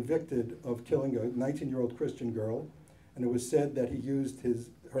was convicted of killing a 19-year-old Christian girl, and it was said that he used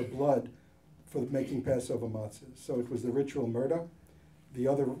her blood for making Passover matzahs. So it was the ritual murder. The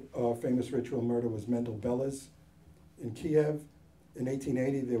other famous ritual murder was Mendel Bella's in Kiev. In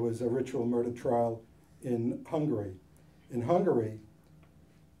 1880, there was a ritual murder trial in Hungary. In Hungary,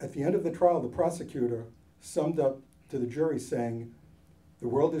 at the end of the trial, the prosecutor summed up to the jury saying, "The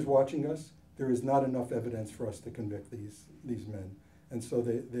world is watching us. There is not enough evidence for us to convict these men." And so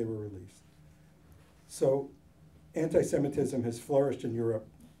they were released. So anti-Semitism has flourished in Europe,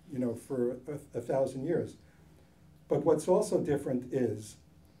 for 1,000 years. But what's also different is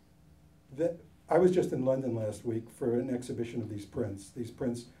that I was just in London last week for an exhibition of these prints. These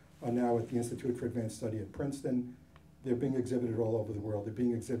prints are now at the Institute for Advanced Study at Princeton. They're being exhibited all over the world. They're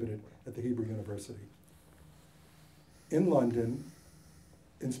being exhibited at the Hebrew University. In London,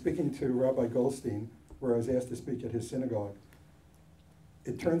 in speaking to Rabbi Goldstein, where I was asked to speak at his synagogue,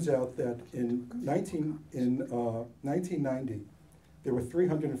 it turns out that in 1990, there were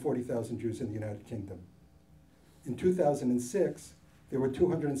 340,000 Jews in the United Kingdom. In 2006, there were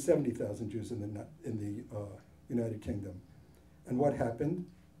 270,000 Jews in the United Kingdom. And what happened?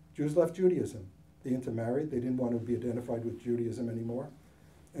 Jews left Judaism. They intermarried. They didn't want to be identified with Judaism anymore.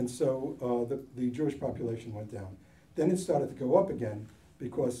 And so the Jewish population went down. Then it started to go up again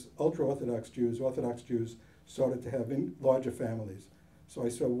because ultra-Orthodox Jews, Orthodox Jews, started to have larger families. So I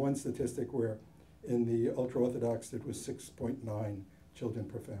saw one statistic where in the ultra-Orthodox it was 6.9 children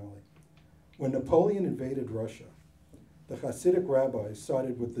per family. When Napoleon invaded Russia, the Hasidic rabbis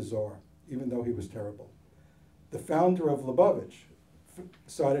sided with the Tsar, even though he was terrible. The founder of Lubavitch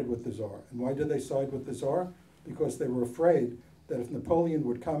sided with the Tsar. And why did they side with the Tsar? Because they were afraid that if Napoleon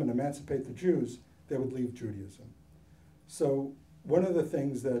would come and emancipate the Jews, they would leave Judaism. So one of the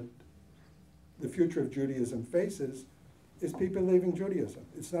things that the future of Judaism faces is people leaving Judaism.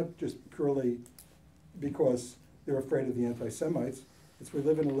 It's not just purely because they're afraid of the anti-Semites. It's we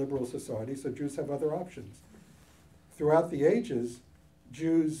live in a liberal society, so Jews have other options. Throughout the ages,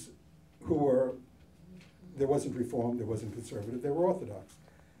 Jews there wasn't Reform, there wasn't conservative, they were Orthodox.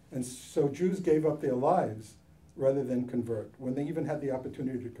 And so Jews gave up their lives rather than convert, when they even had the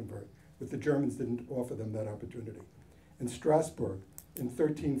opportunity to convert, but the Germans didn't offer them that opportunity. In Strasbourg, in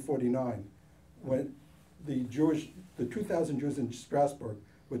 1349, when the 2,000 Jews in Strasbourg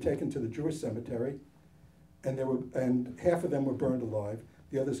were taken to the Jewish cemetery, and half of them were burned alive,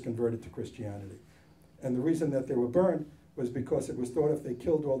 the others converted to Christianity. And the reason that they were burned was because it was thought if they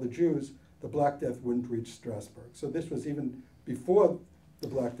killed all the Jews, the Black Death wouldn't reach Strasbourg. So this was even before the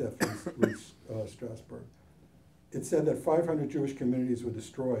Black Death reached Strasbourg. It said that 500 Jewish communities were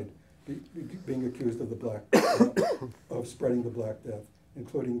destroyed, being accused of of spreading the Black Death,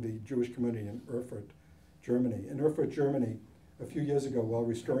 including the Jewish community in Erfurt, Germany. In Erfurt, Germany, a few years ago, while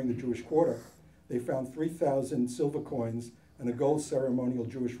restoring the Jewish quarter, they found 3,000 silver coins and a gold ceremonial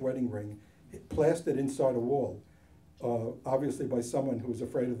Jewish wedding ring plastered inside a wall, obviously by someone who was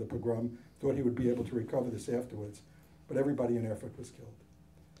afraid of the pogrom, thought he would be able to recover this afterwards, but everybody in Erfurt was killed.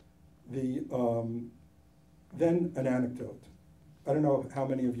 Then an anecdote. I don't know how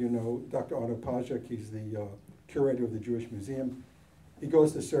many of you know Dr. Pojar. He's the curator of the Jewish Museum. He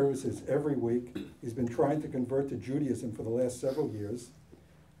goes to services every week. He's been trying to convert to Judaism for the last several years.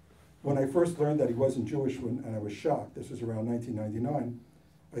 When I first learned that he wasn't Jewish, and I was shocked, this was around 1999,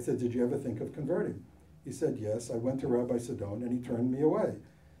 I said, did you ever think of converting? He said, yes. I went to Rabbi Sidon and he turned me away.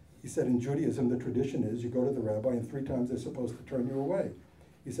 He said, in Judaism, the tradition is you go to the rabbi and 3 times they're supposed to turn you away.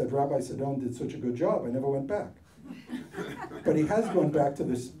 He said, Rabbi Sidon did such a good job, I never went back. But he has gone back to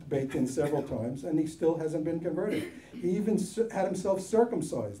this Beit Din several times, and he still hasn't been converted. He even had himself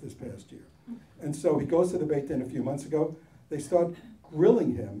circumcised this past year. And so he goes to the Beit Din a few months ago. They start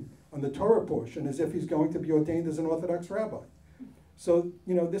grilling him on the Torah portion as if he's going to be ordained as an Orthodox rabbi. So,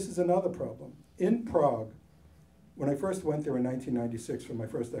 you know, this is another problem. In Prague, when I first went there in 1996 for my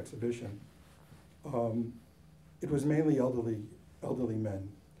first exhibition, it was mainly elderly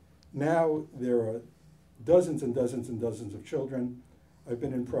men. Now there are dozens and dozens and dozens of children. I've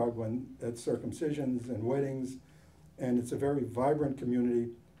been in Prague at circumcisions and weddings, and it's a very vibrant community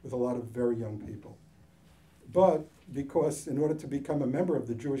with a lot of very young people. But because in order to become a member of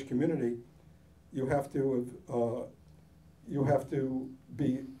the Jewish community, you have to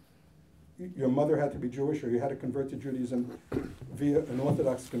be, your mother had to be Jewish, or you had to convert to Judaism via an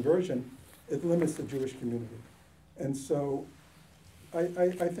Orthodox conversion. It limits the Jewish community. And so I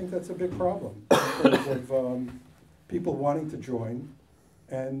think that's a big problem in terms of people wanting to join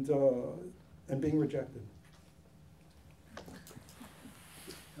and being rejected.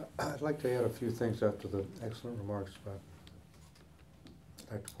 I'd like to add a few things after the excellent remarks by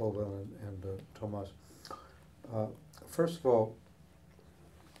Dr. Podwal and Tomáš. First of all,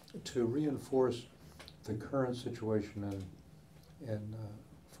 to reinforce the current situation in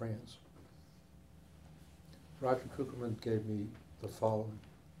France, Roger Kuckelman gave me the following,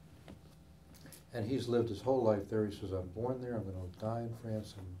 and he's lived his whole life there. He says, I'm born there, I'm going to die in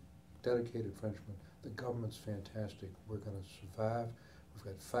France, I'm a dedicated Frenchman. The government's fantastic, we're going to survive.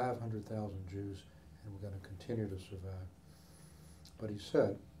 We've got 500,000 Jews, and we're going to continue to survive. But he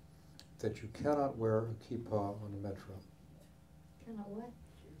said that you cannot wear a kippah on the metro. Cannot what?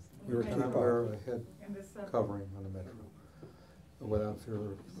 You cannot wear a head covering on the metro without fear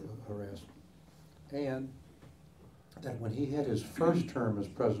of harassment. And that when he had his first term as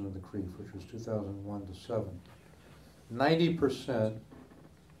president of the CRIF, which was 2001 to 7, 90%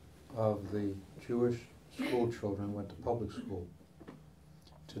 of the Jewish school children went to public school.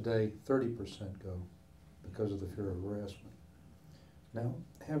 Today, 30% go because of the fear of harassment. Now,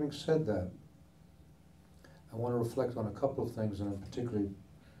 having said that, I want to reflect on a couple of things, and particularly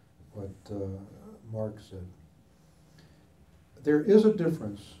what Mark said. There is a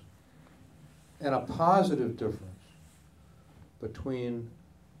difference, and a positive difference, between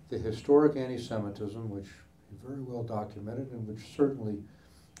the historic anti-Semitism, which is very well documented and which certainly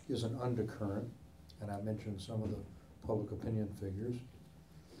is an undercurrent, and I mentioned some of the public opinion figures.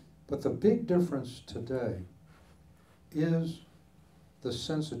 But the big difference today is the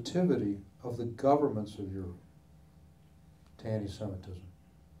sensitivity of the governments of Europe to anti-Semitism.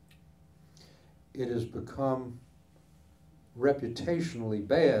 It has become reputationally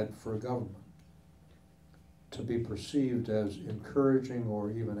bad for a government to be perceived as encouraging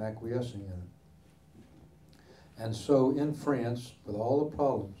or even acquiescing in it. And so in France, with all the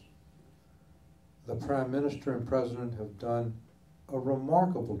problems, the Prime Minister and President have done a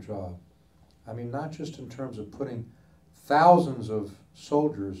remarkable job. I mean, not just in terms of putting thousands of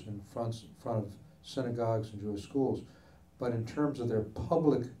soldiers in front of synagogues and Jewish schools, but in terms of their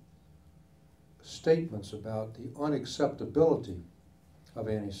public statements about the unacceptability of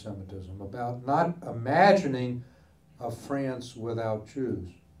anti-Semitism, about not imagining a France without Jews.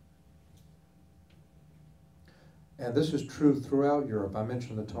 And this is true throughout Europe. I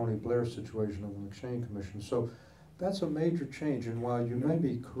mentioned the Tony Blair situation of the McShane Commission. So that's a major change. And while you may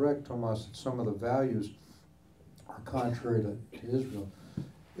be correct, Tomáš, that some of the values are contrary to Israel,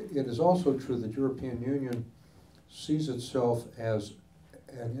 it is also true that the European Union sees itself as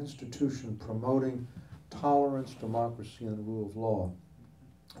an institution promoting tolerance, democracy, and the rule of law.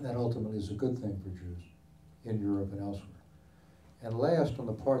 And that ultimately is a good thing for Jews in Europe and elsewhere. And last, on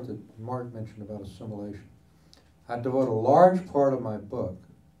the part that Mark mentioned about assimilation, I devote a large part of my book,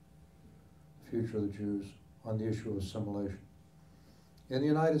 Future of the Jews, on the issue of assimilation. In the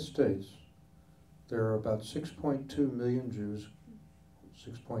United States, there are about 6.2 million Jews,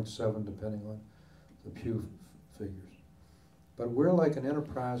 6.7 depending on the Pew figures. But we're like an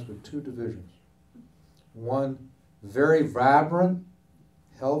enterprise with two divisions. One, very vibrant,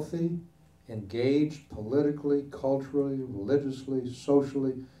 healthy, engaged politically, culturally, religiously,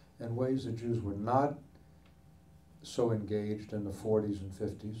 socially, in ways that Jews were not so engaged in the 40s and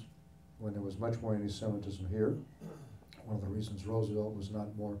 50s, when there was much more anti-Semitism here. One of the reasons Roosevelt was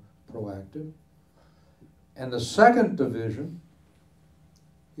not more proactive. And the second division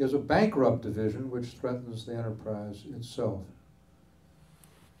is a bankrupt division which threatens the enterprise itself.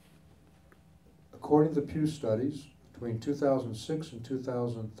 According to the Pew studies, between 2006 and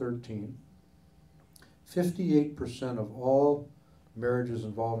 2013, 58% of all marriages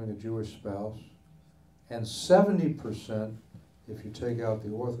involving a Jewish spouse, and 70%, if you take out the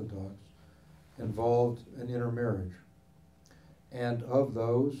Orthodox, involved an intermarriage. And of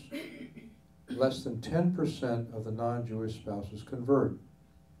those, less than 10% of the non-Jewish spouses convert,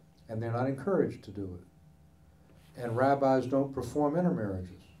 and they're not encouraged to do it. And rabbis don't perform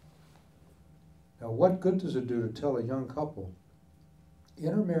intermarriages. Now, what good does it do to tell a young couple,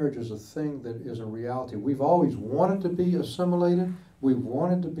 intermarriage is a thing that is a reality. We've always wanted to be assimilated, we've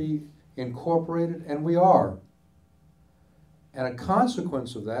wanted to be incorporated, and we are. And a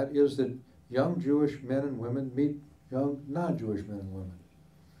consequence of that is that young Jewish men and women meet young non-Jewish men and women,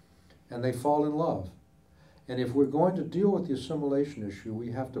 and they fall in love. And if we're going to deal with the assimilation issue,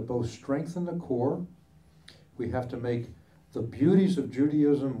 we have to both strengthen the core, we have to make the beauties of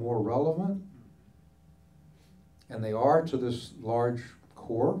Judaism more relevant, and they are to this large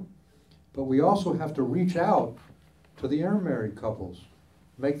core, but we also have to reach out to the intermarried couples,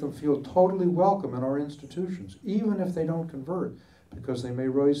 make them feel totally welcome in our institutions, even if they don't convert, because they may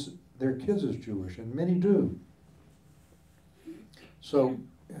raise their kids as Jewish, and many do. So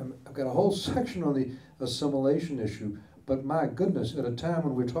I've got a whole section on the assimilation issue, but my goodness, at a time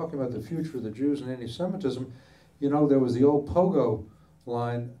when we're talking about the future of the Jews and anti-Semitism, you know, there was the old Pogo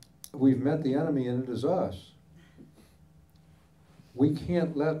line, we've met the enemy and it is us. We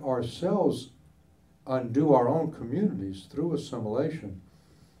can't let ourselves undo our own communities through assimilation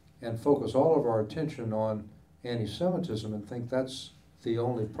and focus all of our attention on anti-Semitism and think that's the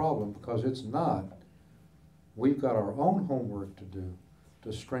only problem, because it's not. We've got our own homework to do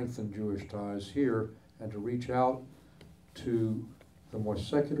to strengthen Jewish ties here and to reach out to the more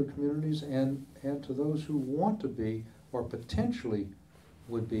secular communities and to those who want to be or potentially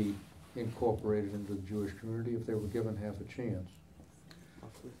would be incorporated into the Jewish community if they were given half a chance.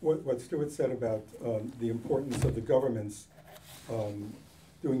 What Stuart said about the importance of the governments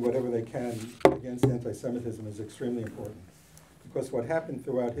doing whatever they can against anti-Semitism is extremely important. Because what happened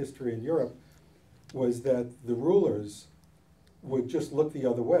throughout history in Europe was that the rulers would just look the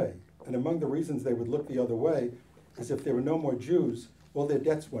other way. And among the reasons they would look the other way is if there were no more Jews, all their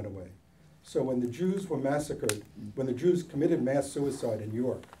debts went away. So when the Jews were massacred, when the Jews committed mass suicide in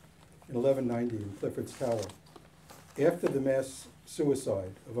York in 1190 in Clifford's Tower, after the mass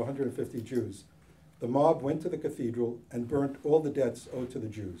suicide of 150 Jews, the mob went to the cathedral and burnt all the debts owed to the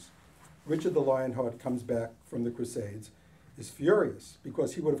Jews. Richard the Lionheart comes back from the Crusades, is furious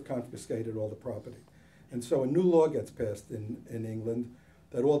because he would have confiscated all the property. And so a new law gets passed in England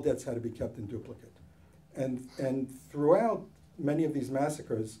that all debts had to be kept in duplicate. And throughout many of these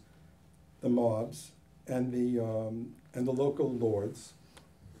massacres, the mobs and the local lords,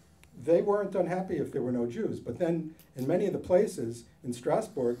 they weren't unhappy if there were no Jews. But then in many of the places, in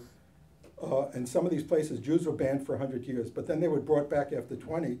Strasbourg, and some of these places, Jews were banned for 100 years. But then they were brought back after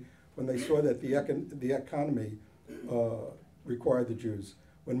 20 when they saw that the economy required the Jews.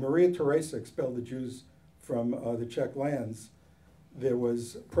 When Maria Theresa expelled the Jews from the Czech lands, there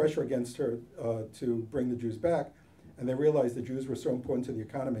was pressure against her to bring the Jews back, and they realized the Jews were so important to the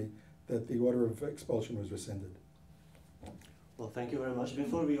economy that the order of expulsion was rescinded. Well, thank you very much.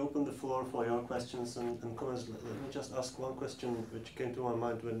 Before we open the floor for your questions and comments, let me just ask one question which came to my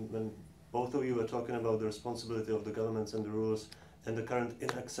mind when both of you were talking about the responsibility of the governments and the rulers and the current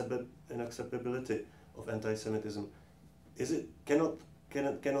inacceptability of anti-Semitism.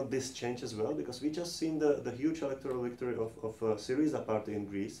 Cannot this change as well? Because we just seen the huge electoral victory of Syriza party in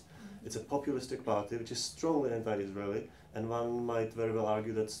Greece. It's a populistic party which is strongly anti-Israeli, and one might very well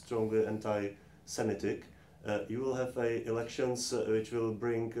argue that's strongly anti-Semitic. You will have elections which will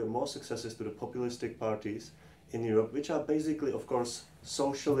bring more successes to the populistic parties in Europe, which are basically, of course,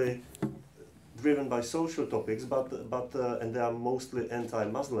 socially driven by social topics, and they are mostly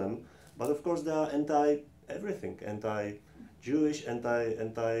anti-Muslim, but of course they are anti-everything, anti-Jewish, anti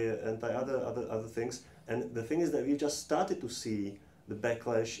other things. And the thing is that we just started to see the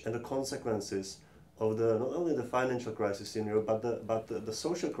backlash and the consequences of not only the financial crisis in Europe, but the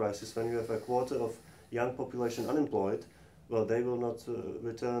social crisis. When you have a quarter of young population unemployed, well, they will not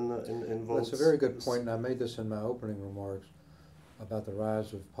return in votes. That's a very good point, and I made this in my opening remarks about the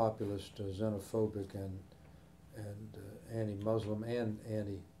rise of populist, xenophobic, and anti-Muslim and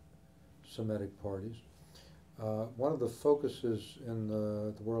anti-Semitic parties. One of the focuses in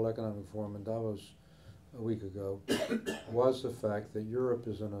the World Economic Forum in Davos a week ago was the fact that Europe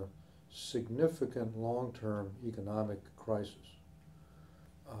is in a significant long-term economic crisis.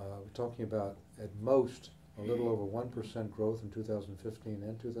 We're talking about, at most, a little over 1% growth in 2015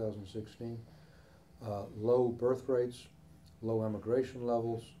 and 2016, low birth rates, low immigration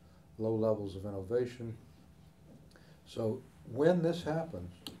levels, low levels of innovation. So when this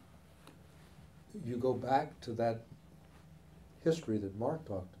happens, you go back to that history that Mark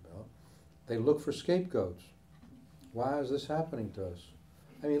talked about. They look for scapegoats. Why is this happening to us?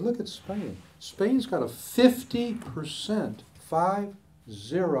 I mean, look at Spain. Spain's got a 50%,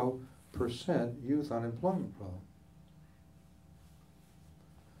 50% youth unemployment problem.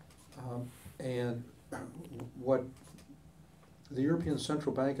 And what the European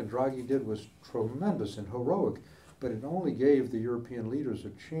Central Bank and Draghi did was tremendous and heroic, but it only gave the European leaders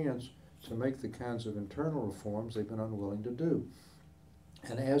a chance to make the kinds of internal reforms they've been unwilling to do.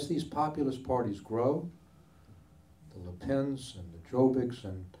 And as these populist parties grow, the Le Pens and the Jobbik's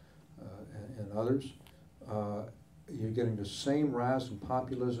and others, you're getting the same rise in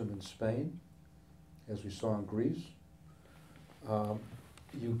populism in Spain as we saw in Greece.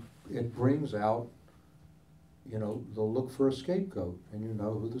 It brings out, they'll look for a scapegoat, and you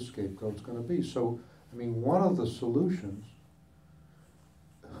know who the scapegoat's going to be. So, I mean, one of the solutions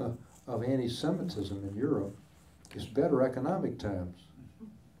of anti-Semitism in Europe is better economic times.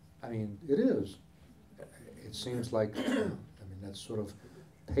 I mean, it is. It seems like, that's sort of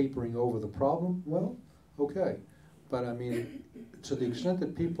papering over the problem. Well, okay. But I mean, to the extent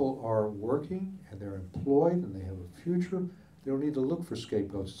that people are working and they're employed and they have a future, they don't need to look for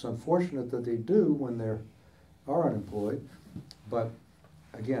scapegoats. It's unfortunate that they do when they are unemployed. But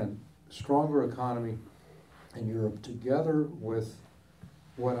again, stronger economy in Europe, together with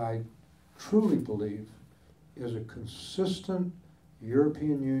what I truly believe is a consistent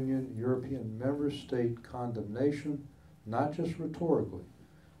European Union, European member state condemnation, not just rhetorically,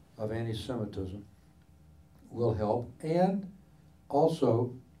 of anti-Semitism, will help. And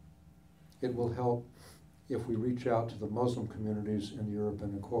also, it will help if we reach out to the Muslim communities in Europe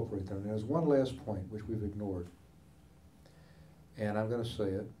and incorporate them. And there's one last point which we've ignored, and I'm going to say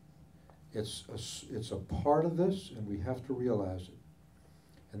it. It's a part of this, and we have to realize it,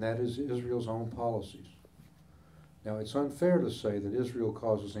 and that is Israel's own policies. Now, it's unfair to say that Israel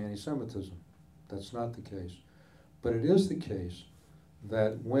causes anti-Semitism. That's not the case. But it is the case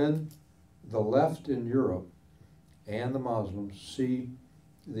that when the left in Europe and the Muslims see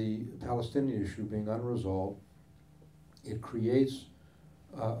the Palestinian issue being unresolved, it creates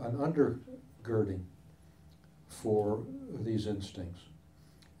an undergirding for these instincts.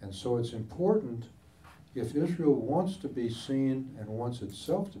 And so it's important, if Israel wants to be seen and wants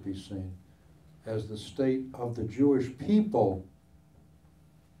itself to be seen as the state of the Jewish people,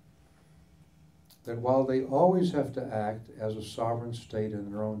 that while they always have to act as a sovereign state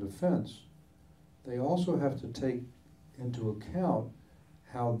in their own defense, they also have to take into account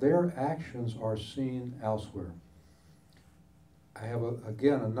how their actions are seen elsewhere. I have,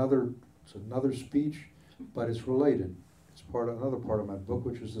 another speech, but it's related. It's another part of my book,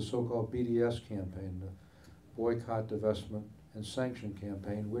 which is the so-called BDS campaign, the Boycott, Divestment, and Sanction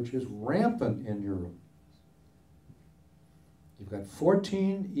campaign, which is rampant in Europe. You've got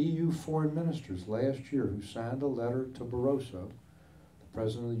 14 EU foreign ministers last year who signed a letter to Barroso, the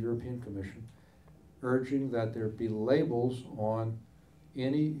President of the European Commission, urging that there be labels on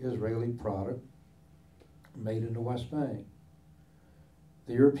any Israeli product made in the West Bank.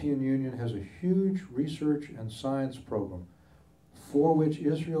 The European Union has a huge research and science program for which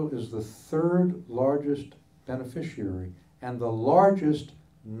Israel is the third largest beneficiary and the largest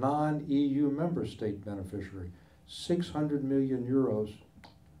non-EU member state beneficiary, 600 million euros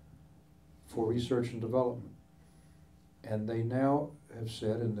for research and development. And they now have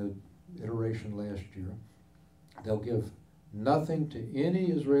said in the iteration last year, they'll give nothing to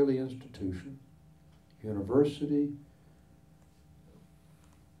any Israeli institution, university,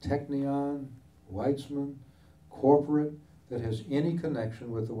 Technion, Weizmann, corporate. that has any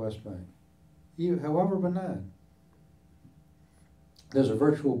connection with the West Bank, even, however benign. There's a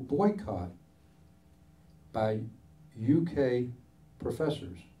virtual boycott by UK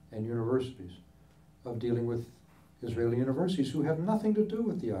professors and universities of dealing with Israeli universities who have nothing to do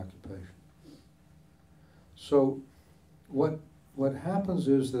with the occupation. So what happens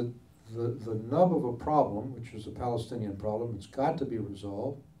is that the nub of a problem, which is the Palestinian problem, it's got to be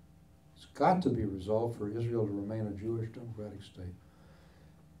resolved. It's got to be resolved for Israel to remain a Jewish democratic state.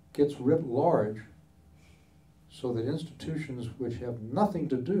 Gets writ large so that institutions which have nothing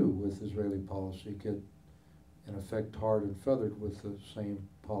to do with Israeli policy get, in effect, tarred and feathered with the same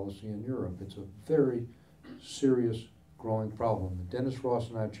policy in Europe. It's a very serious growing problem. And Dennis Ross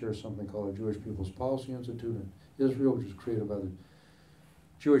and I chair something called the Jewish People's Policy Institute in Israel, which was created by the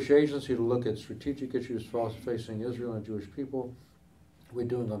Jewish Agency to look at strategic issues facing Israel and Jewish people. We're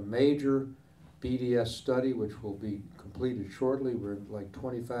doing a major BDS study, which will be completed shortly. We're in like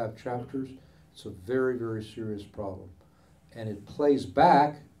 25 chapters. It's a very, very serious problem. And it plays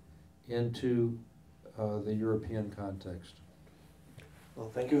back into the European context. Well,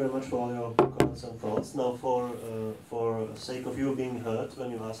 thank you very much for all your comments and thoughts. Now, for sake of you being heard when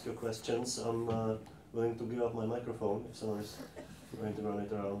you ask your questions, I'm willing to give up my microphone if someone is going to run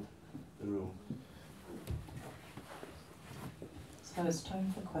it around the room. So it's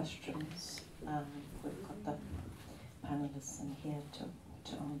time for questions. We've got the panelists in here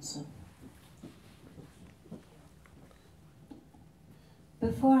to answer.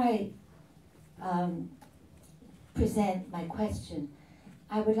 Before I present my question,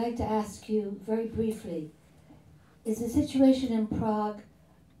 I would like to ask you very briefly, is the situation in Prague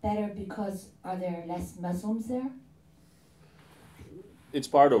better because are there less Muslims there? It's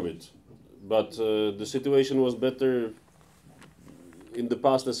part of it, but the situation was better in the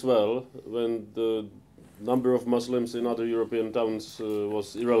past as well, when the number of Muslims in other European towns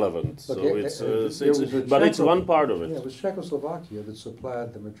was irrelevant. But it's one part of it. Yeah, it was Czechoslovakia that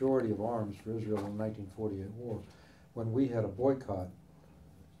supplied the majority of arms for Israel in the 1948 war, when we had a boycott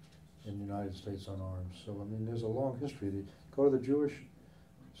in the United States on arms. So, I mean, there's a long history. Go to the Jewish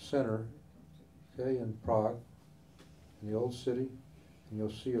Center, okay, in Prague, in the old city, and you'll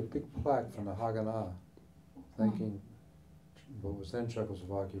see a big plaque from the Haganah thanking what was then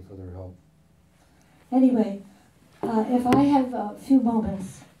Czechoslovakia for their help. Anyway, if I have a few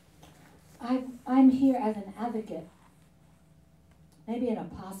moments, I'm here as an advocate, maybe an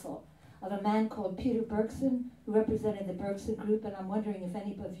apostle, of a man called Peter Bergson, who represented the Bergson Group, and I'm wondering if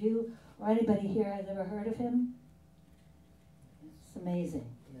any of you or anybody here has ever heard of him. It's amazing.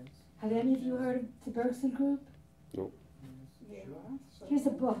 Yes. Have any of you heard of the Bergson Group? No. Here's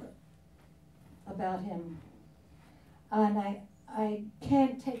a book about him, and I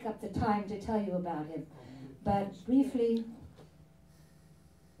can't take up the time to tell you about him, but briefly,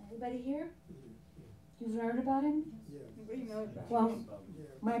 anybody here? You've heard about him? Yeah, we know about him. Well,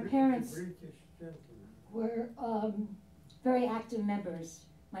 my parents were very active members.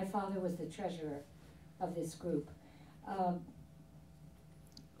 My father was the treasurer of this group.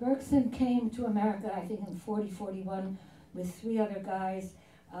 Bergson came to America, I think, in 40-41 with 3 other guys,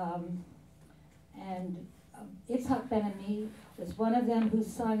 and Itzhak Ben-Ami was one of them, whose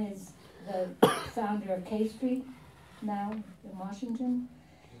son is the founder of K Street now in Washington.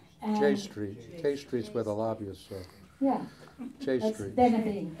 And J Street. K Street's where the lobbyists are. yeah. J That's Street.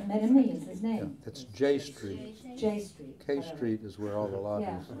 Ben-Ami. Ben-Ami is his Yeah, name. that's J Street. J Street. K whatever. Street is where all the Yeah.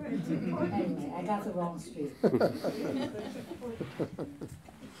 lobbyists are. Anyway, I got the wrong street.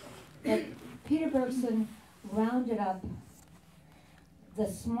 But Peter Bergson rounded up the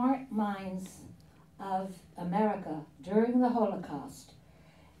smart minds of America during the Holocaust,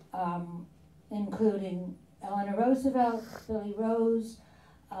 including Eleanor Roosevelt, Billy Rose,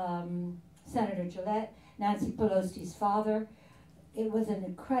 Senator Gillette, Nancy Pelosi's father. It was an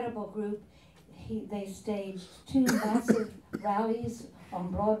incredible group. They staged 2 massive rallies on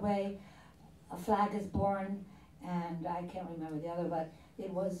Broadway, A Flag is Born, and I can't remember the other, but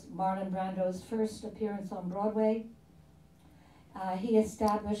it was Marlon Brando's first appearance on Broadway. He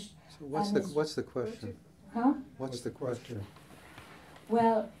established... So what's the question? Huh? What's the question?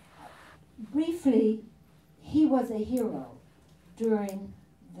 Well, briefly, he was a hero during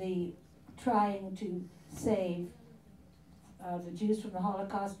the trying to save the Jews from the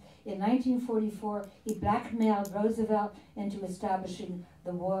Holocaust. In 1944, he blackmailed Roosevelt into establishing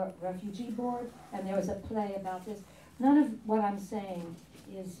the War Refugee Board, and there was a play about this. None of what I'm saying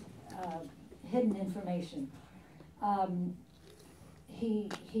is hidden information. He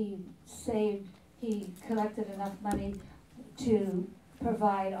collected enough money to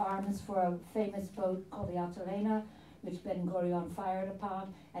provide arms for a famous boat called the Altalena, which Ben Gurion fired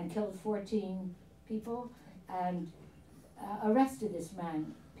upon and killed 14 people and arrested this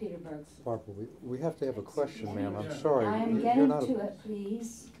man, Peter Bergs. Barbara, we have to have a question, ma'am. I'm sorry. I am You're getting not to it,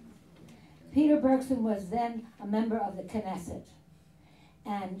 please. Peter Bergson was then a member of the Knesset,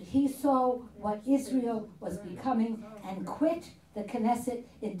 and he saw what Israel was becoming and quit the Knesset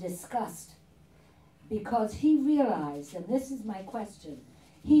in disgust, because he realized, and this is my question,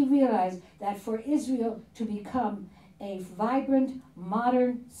 he realized that for Israel to become a vibrant,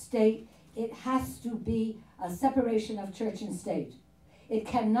 modern state, it has to be a separation of church and state. It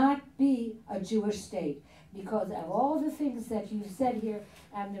cannot be a Jewish state, because of all the things that you've said here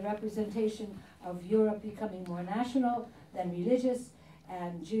and the representation of Europe becoming more national than religious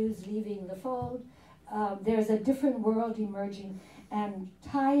and Jews leaving the fold. There's a different world emerging, and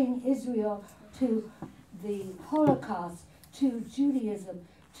tying Israel to the Holocaust, to Judaism,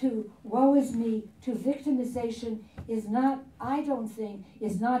 to woe is me, to victimization is not, I don't think,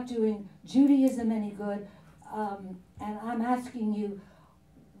 is not doing Judaism any good. And I'm asking you,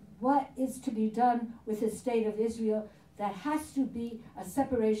 what is to be done with the state of Israel? That has to be a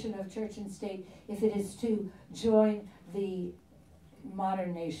separation of church and state if it is to join the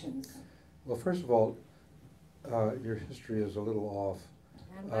modern nations. Well, first of all, your history is a little off.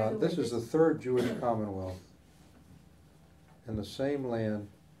 And by the This way, is the third Jewish Commonwealth in the same land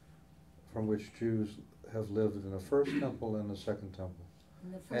from which Jews have lived in the first temple and the second temple.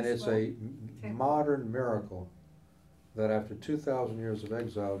 And it's a modern miracle that after 2,000 years of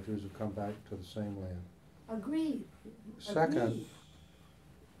exile, Jews have come back to the same land. Agreed. Second, Agreed.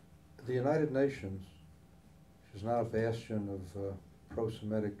 the United Nations, which is not a bastion of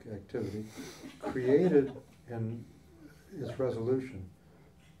pro-Semitic activity, created in its resolution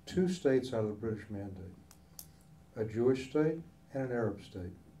 2 states out of the British Mandate, a Jewish state and an Arab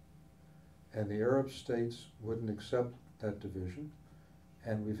state. And the Arab states wouldn't accept that division,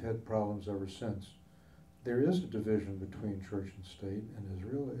 and we've had problems ever since. There is a division between church and state in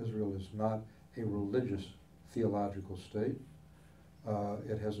Israel. Israel is not a religious theological state.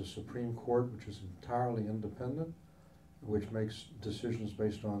 It has a Supreme Court which is entirely independent, which makes decisions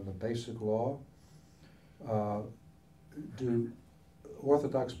based on the basic law. Do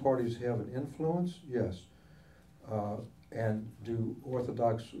Orthodox parties have an influence? Yes. And do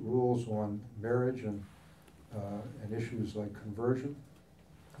Orthodox rules on marriage and issues like conversion?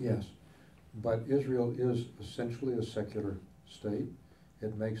 Yes. But Israel is essentially a secular state.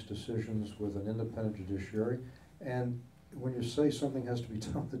 It makes decisions with an independent judiciary. And when you say something has to be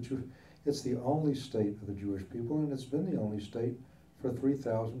done with the Jews, it's the only state of the Jewish people, and it's been the only state for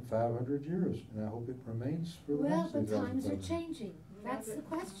 3,500 years. And I hope it remains for the Well, next but 3,500 times are years. changing. That's the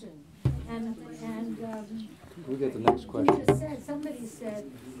question. And We get the next you question. just said, somebody said,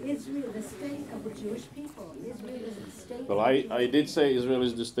 Israel, the state of the Jewish people. Israel is the state Well, of the Jewish I did say Israel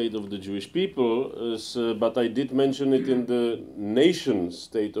is the state of the Jewish people, but I did mention it in the nation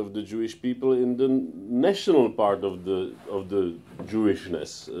state of the Jewish people, in the national part of the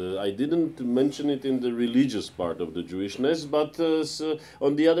Jewishness. I didn't mention it in the religious part of the Jewishness, but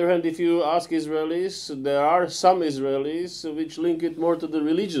on the other hand, if you ask Israelis, there are some Israelis which link it more to the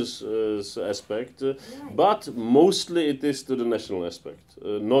religious aspect, but mostly it is to the national aspect,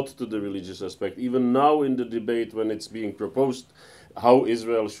 not to the religious aspect. Even now in the debate when it's being proposed how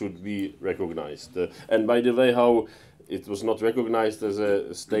Israel should be recognized. And by the way, how it was not recognized as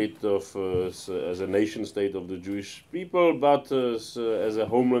a state of, as a nation state of the Jewish people, but as a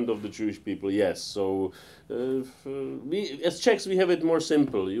homeland of the Jewish people, yes. So we, as Czechs, we have it more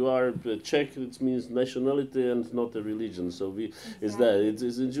simple. You are Czech, it means nationality and not a religion. So we, is that, it's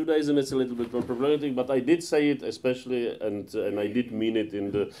in Judaism it's a little bit more problematic, but I did say it especially, and I did mean it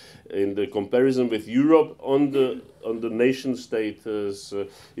in the comparison with Europe on the nation state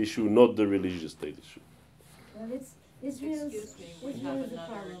issue, not the religious state issue. Well, it's Israel's, Excuse me, we have Israel's a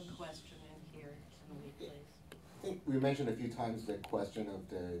another problem. question in here. Can we please? I think we mentioned a few times the question of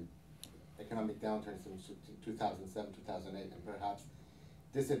the economic downturn since 2007, 2008, and perhaps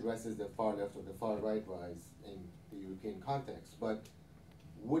this addresses the far left or the far right rise in the European context. But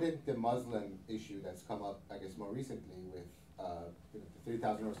wouldn't the Muslim issue that's come up, I guess, more recently with the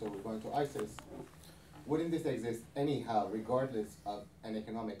 3,000 or so we're going to ISIS, wouldn't this exist anyhow, regardless of an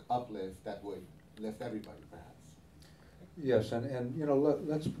economic uplift that would lift everybody, perhaps? Yes, and you know,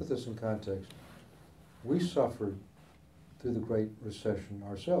 let's put this in context. We suffered through the Great Recession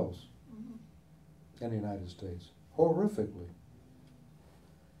ourselves in the United States, horrifically.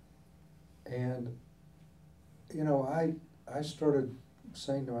 And, you know, I started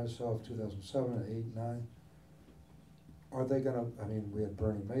saying to myself, 2007, 8, 9, are they going to, I mean, we had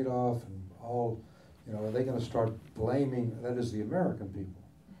Bernie Madoff and all You know, are they going to start blaming, that is the American people,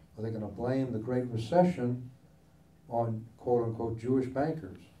 are they going to blame the Great Recession on quote-unquote Jewish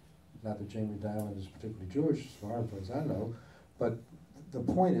bankers? Not that Jamie Dimon is particularly Jewish as far as I know, but the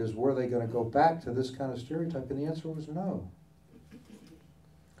point is, were they going to go back to this kind of stereotype? And the answer was no.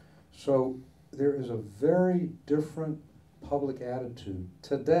 So there is a very different public attitude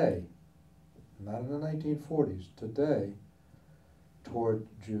today, not in the 1940s, today, toward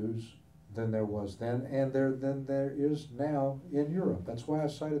Jews than there was then, and than there is now in Europe. That's why I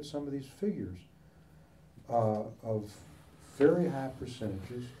cited some of these figures of very high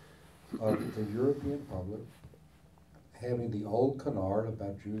percentages of the European public having the old canard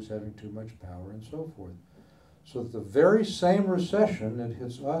about Jews having too much power and so forth. So the very same recession that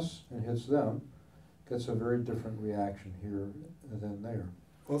hits us and hits them gets a very different reaction here than there.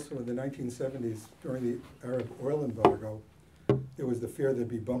 Also in the 1970s, during the Arab oil embargo, there was the fear there'd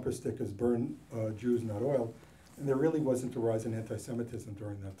be bumper stickers, burn Jews, not oil, and there really wasn't a rise in anti-Semitism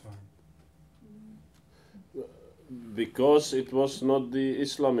during that time. Because it was not the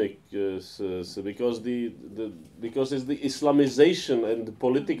Islamic, because it's the Islamization and the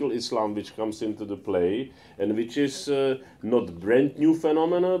political Islam which comes into the play, and which is not brand new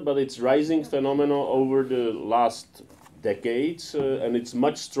phenomena, but it's rising phenomena over the last decades, and it's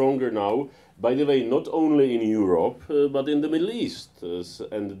much stronger now. By the way, not only in Europe, but in the Middle East.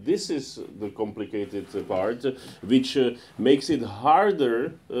 And this is the complicated part, which makes it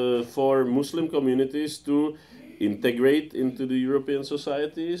harder for Muslim communities to integrate into the European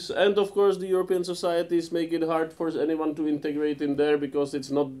societies. And of course the European societies make it hard for anyone to integrate in there, because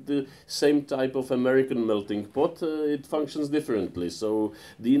it's not the same type of American melting pot. It functions differently. So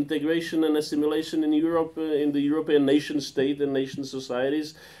the integration and assimilation in Europe, in the European nation state and nation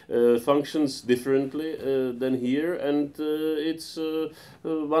societies, functions differently than here. And it's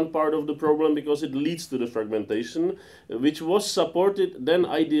one part of the problem, because it leads to the fragmentation, which was supported then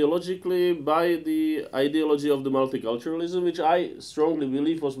ideologically by the ideology of the multiculturalism, which I strongly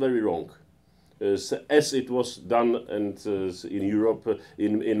believe was very wrong, as it was done and in Europe,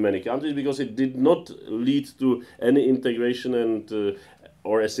 in many countries, because it did not lead to any integration and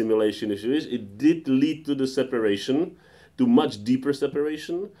or assimilation issues. It did lead to the separation, to much deeper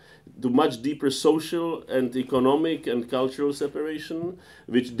separation, to much deeper social and economic and cultural separation,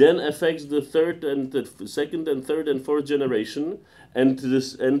 which then affects the third and the second and third and fourth generation, and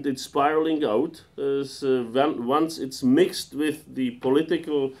it's spiraling out once it's mixed with the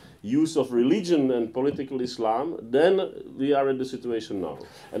political use of religion and political Islam. Then we are in the situation now.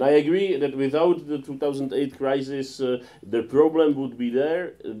 And I agree that without the 2008 crisis, the problem would be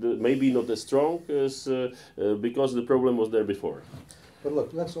there, maybe not as strong as because the problem was there before. But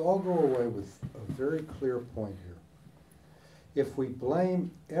look, let's all go away with a very clear point here. If we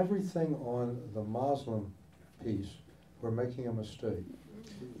blame everything on the Muslim piece, we're making a mistake.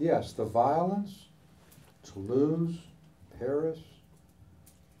 Yes, the violence, Toulouse, Paris,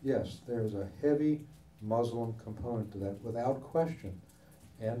 yes, there's a heavy Muslim component to that, without question.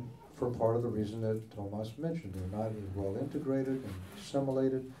 And for part of the reason that Tomáš mentioned, they're not as well integrated and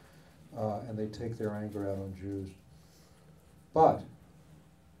assimilated, and they take their anger out on Jews. But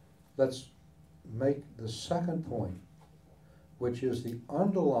let's make the second point, which is the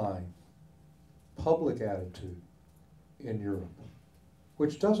underlying public attitude in Europe,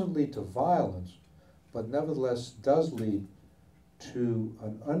 which doesn't lead to violence, but nevertheless does lead to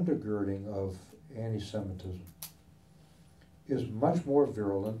an undergirding of anti-Semitism, is much more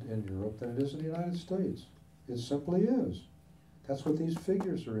virulent in Europe than it is in the United States. It simply is. That's what these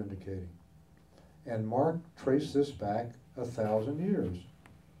figures are indicating. And Mark traced this back 1,000 years.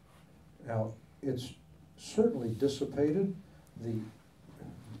 Now, it's certainly dissipated.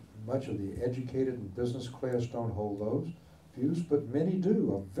 Much of the educated and business class don't hold those views, but many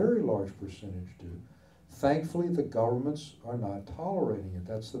do. A very large percentage do. Thankfully, the governments are not tolerating it.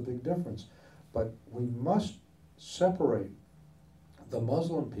 That's the big difference. But we must separate the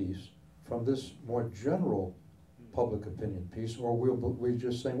Muslim piece from this more general public opinion piece, or we're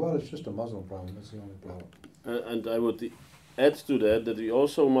just saying, well, it's just a Muslim problem. That's the only problem. And I would add to that we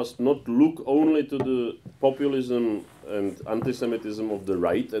also must not look only to the populism and anti-Semitism of the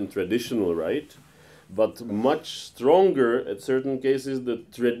right and traditional right, but much stronger, at certain cases, the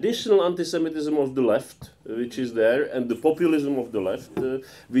traditional anti-Semitism of the left, which is there, and the populism of the left,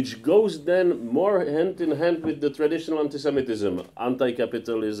 which goes then more hand in hand with the traditional anti-Semitism,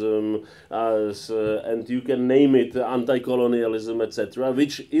 anti-capitalism, and you can name it, anti-colonialism, etc.,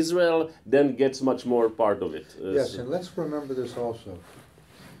 which Israel then gets much more part of it. Yes, and let's remember this also.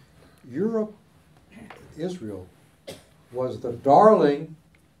 Israel was the darling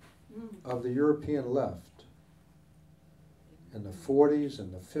of the European left in the 40s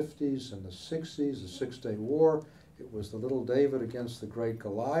and the 50s and the 60s, the Six-Day War. It was the little David against the great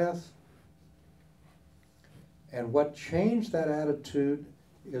Goliath. And what changed that attitude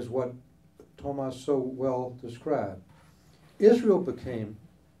is what Tomáš so well described. Israel became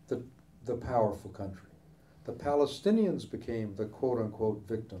the powerful country. The Palestinians became the quote-unquote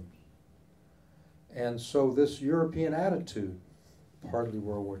victims. And so this European attitude, partly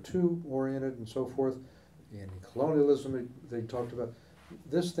World War II oriented and so forth, anti-colonialism they talked about,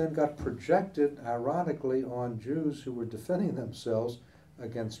 this then got projected, ironically, on Jews who were defending themselves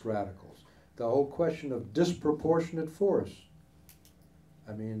against radicals. The whole question of disproportionate force.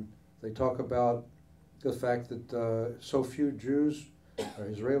 I mean, they talk about the fact that so few Jews or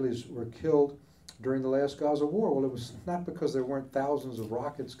Israelis were killed during the last Gaza war. Well, it was not because there weren't thousands of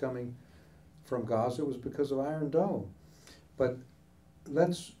rockets coming from Gaza, it was because of Iron Dome. But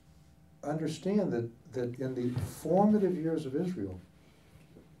let's understand that in the formative years of Israel,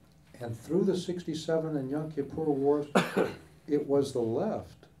 and through the 67 and Yom Kippur Wars, it was the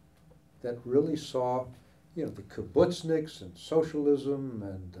left that really saw, you know, the kibbutzniks and socialism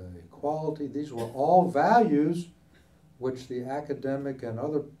and equality. These were all values which the academic and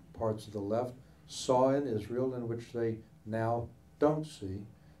other parts of the left saw in Israel, and which they now don't see,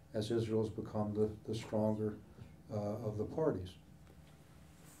 as Israel has become the stronger of the parties.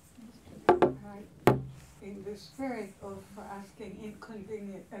 In the spirit of asking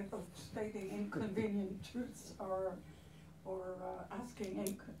inconvenient, of stating inconvenient truths or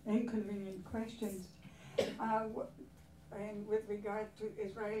asking inconvenient questions, and with regard to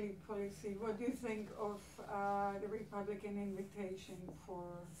Israeli policy, what do you think of the Republican invitation for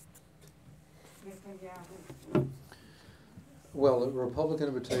Netanyahu? Well, the Republican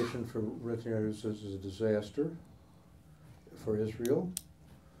invitation for Netanyahu is a disaster for Israel.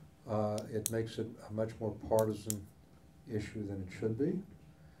 It makes it a much more partisan issue than it should be.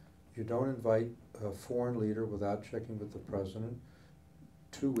 You don't invite a foreign leader without checking with the president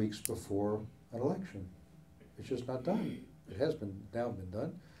 2 weeks before an election. It's just not done. It has now been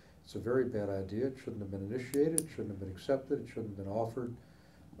done. It's a very bad idea. It shouldn't have been initiated. It shouldn't have been accepted. It shouldn't have been offered.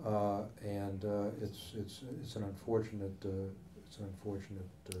 And it's an unfortunate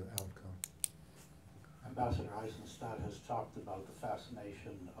outcome. Ambassador Eizenstat has talked about the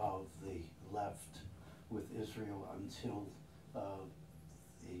fascination of the left with Israel until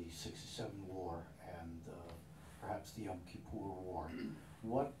the '67 war and perhaps the Yom Kippur War.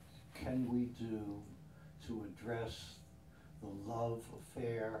 What can we do to address the love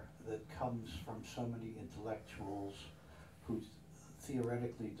affair that comes from so many intellectuals who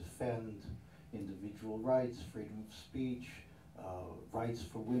theoretically defend individual rights, freedom of speech, rights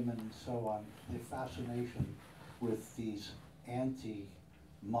for women, and so on? The fascination with these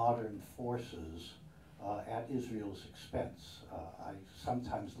anti-modern forces at Israel's expense. I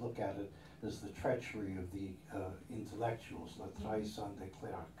sometimes look at it as the treachery of the intellectuals, la trahison des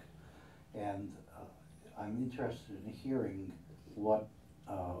clercs. And I'm interested in hearing what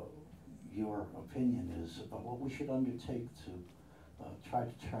your opinion is about what we should undertake to try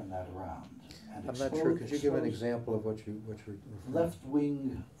to turn that around. And I'm not sure. Could you give an example of what you're referring to?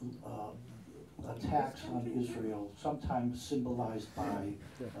 Left-wing attacks on Israel, sometimes symbolized by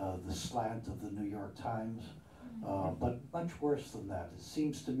the slant of the New York Times, but much worse than that. It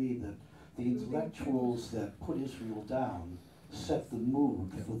seems to me that the intellectuals that put Israel down set the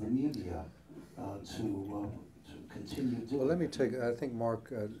mood for the media to continue doing. Well, let me take. I think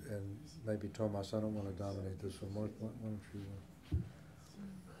Mark and maybe Tomáš. I don't want to dominate this one. Mark, why don't you?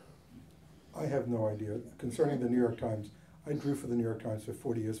 I have no idea. Concerning the New York Times, I drew for the New York Times for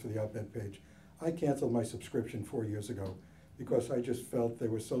 40 years for the op-ed page. I canceled my subscription 4 years ago because I just felt they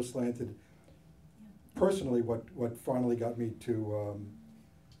were so slanted. Personally, what finally got me to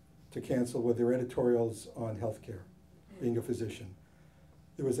cancel were their editorials on healthcare, being a physician.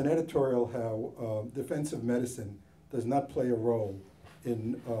 There was an editorial how defensive medicine does not play a role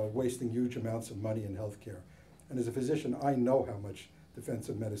in wasting huge amounts of money in healthcare. And as a physician, I know how much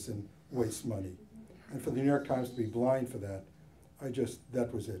defensive medicine wastes money. And for the New York Times to be blind for that,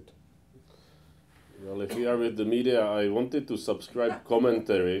 that was it. Well, if we are with the media, I wanted to subscribe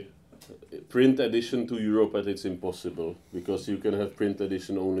commentary, print edition to Europe, but it's impossible because you can have print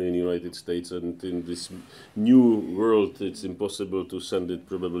edition only in the United States, and in this new world, it's impossible to send it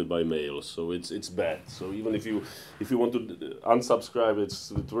probably by mail. So it's bad. So even if you want to unsubscribe,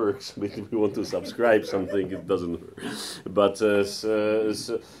 it works. But if you want to subscribe something, it doesn't work. But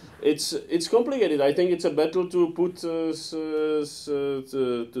It's complicated. I think it's a battle to put to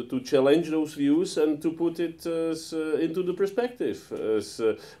challenge those views and to put it into the perspective.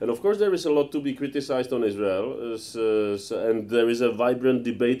 And of course, there is a lot to be criticized on Israel, and there is a vibrant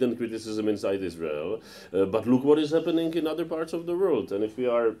debate and criticism inside Israel. But look what is happening in other parts of the world. And if we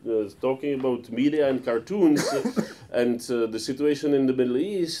are talking about media and cartoons and the situation in the Middle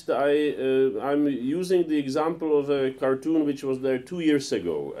East, I'm using the example of a cartoon which was there 2 years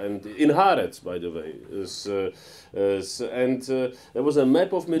ago. And in Haaretz, by the way, there was a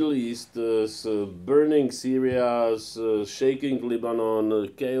map of Middle East, burning Syria, shaking Lebanon,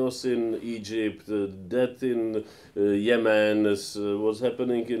 chaos in Egypt, death in Yemen, was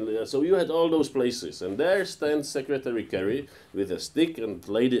happening in. So you had all those places, and there stands Secretary Kerry with a stick and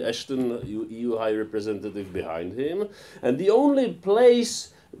Lady Ashton, EU High Representative, behind him, and the only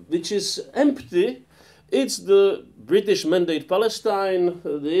place which is empty, it's the British Mandate Palestine,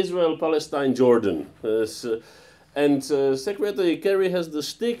 the Israel-Palestine Jordan. And Secretary Kerry has the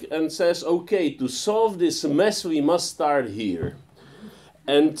stick and says, okay, to solve this mess, we must start here.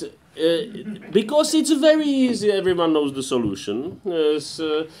 And because it's very easy, everyone knows the solution.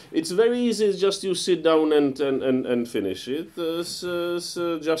 It's very easy, it's just you sit down and finish it.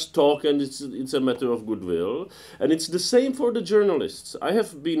 Just talk, and it's a matter of goodwill. And it's the same for the journalists. I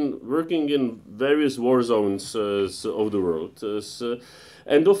have been working in various war zones of the world.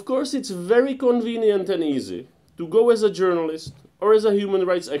 And of course, it's very convenient and easy to go as a journalist or as a human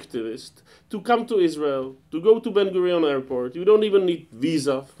rights activist, to come to Israel, to go to Ben Gurion Airport. You don't even need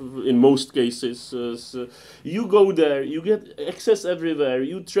visa in most cases. You go there, you get access everywhere,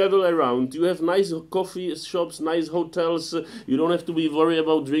 you travel around, you have nice coffee shops, nice hotels, you don't have to be worried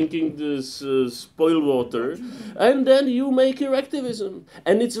about drinking this spoiled water, and then you make your activism.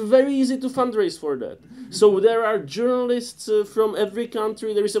 And it's very easy to fundraise for that. So there are journalists from every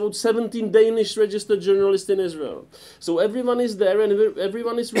country. There is about 17 Danish registered journalists in Israel. So everyone is there and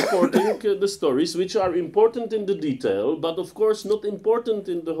everyone is reporting the stories, which are important in the detail, but of course not important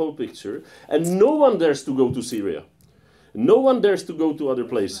in the whole picture. And no one dares to go to Syria. No one dares to go to other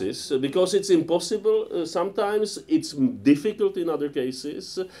places because it's impossible. Sometimes it's difficult in other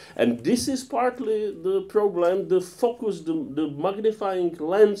cases, and this is partly the problem: the focus, the magnifying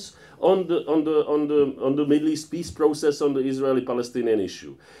lens on the Middle East peace process, on the Israeli-Palestinian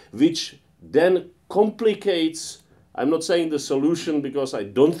issue, which then complicates. I'm not saying the solution because I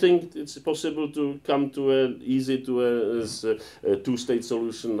don't think it's possible to come to a two-state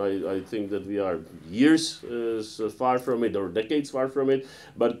solution. I think that we are years far from it or decades far from it.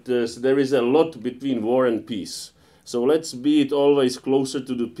 But there is a lot between war and peace. So let's be it always closer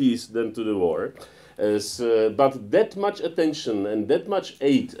to the peace than to the war. But that much attention and that much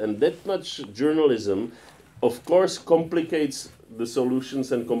aid and that much journalism, of course, complicates the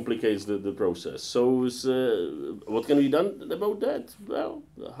solutions and complicates the process. So what can be done about that? Well,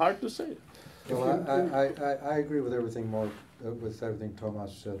 hard to say. Well, I agree with everything Mark, with everything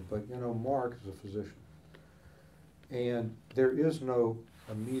Tomáš said, but you know, Mark is a physician, and there is no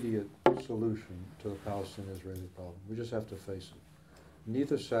immediate solution to the Palestinian-Israeli problem. We just have to face it.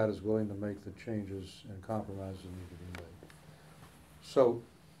 Neither side is willing to make the changes and compromises that need to be made. So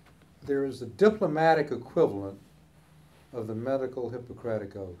there is the diplomatic equivalent of the medical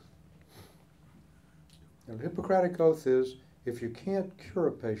Hippocratic Oath. And the Hippocratic Oath is, if you can't cure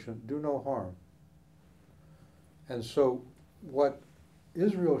a patient, do no harm. And so what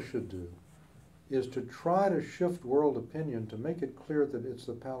Israel should do is to try to shift world opinion to make it clear that it's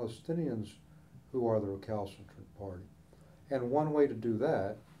the Palestinians who are the recalcitrant party. And one way to do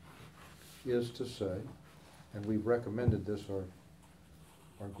that is to say, and we've recommended this,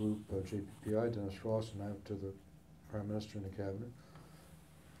 our group, JPPI, Dennis Ross and I, to the Prime Minister and the Cabinet,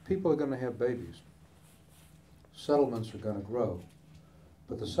 people are going to have babies. Settlements are going to grow.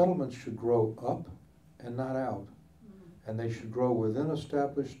 But the settlements should grow up and not out. And they should grow within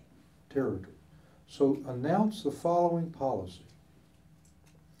established territory. So announce the following policy: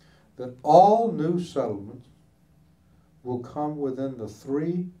 that all new settlements will come within the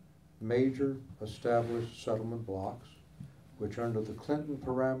 3 major established settlement blocks, which under the Clinton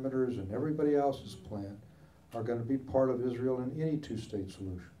parameters and everybody else's plan are going to be part of Israel in any two-state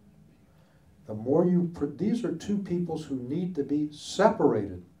solution. The more you, these are two peoples who need to be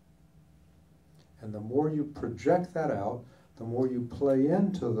separated. And the more you project that out, the more you play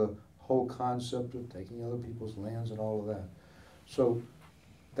into the whole concept of taking other people's lands and all of that. So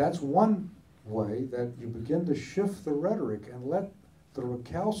that's one way that you begin to shift the rhetoric and let the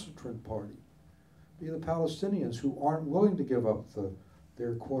recalcitrant party be the Palestinians who aren't willing to give up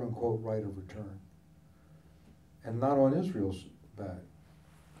their quote-unquote right of return. And not on Israel's back.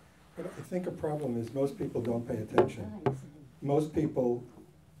 But I think a problem is most people don't pay attention. Most people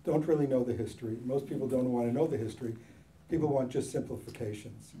don't really know the history. Most people don't want to know the history. People want just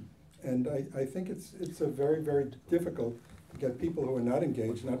simplifications. And I think it's a very, very difficult to get people who are not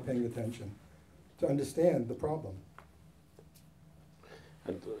engaged, not paying attention, to understand the problem.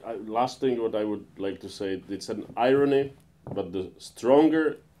 And last thing what I would like to say, it's an irony, but the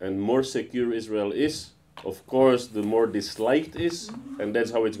stronger and more secure Israel is, of course, the more disliked is, and that's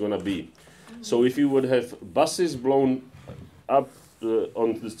how it's going to be. So if you would have buses blown up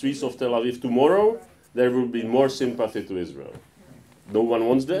on the streets of Tel Aviv tomorrow, there will be more sympathy to Israel. No one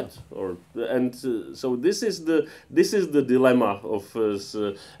wants that, so this is the dilemma of us,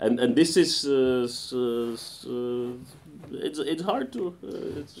 and this is it's hard to.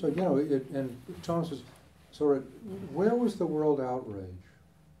 So and Tomáš says, so where was the world outrage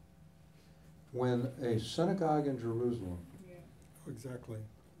when a synagogue in Jerusalem Exactly.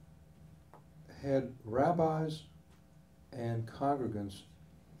 had rabbis and congregants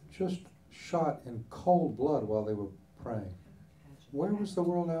just shot in cold blood while they were praying? Where was the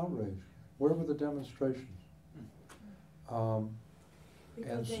world outrage? Where were the demonstrations?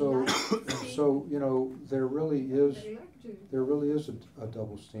 And so there really is a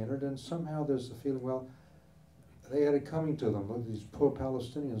double standard, and somehow there's the feeling, well, they had it coming to them, look, these poor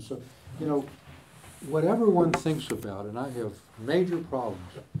Palestinians. So whatever one thinks about, and I have major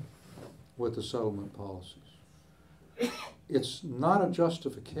problems with the settlement policies, it's not a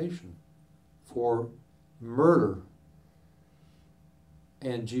justification for murder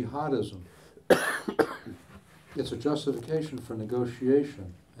and jihadism. It's a justification for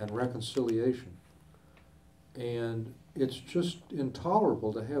negotiation and reconciliation. And it's just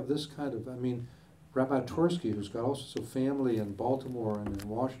intolerable to have this kind of, Rabbi Twersky, who's got all sorts of family in Baltimore and in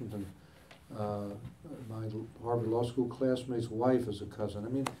Washington, my Harvard Law School classmate's wife is a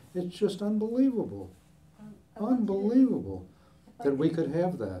cousin. It's just unbelievable. Unbelievable that we could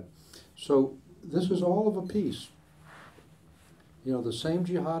have that. So this is all of a piece. The same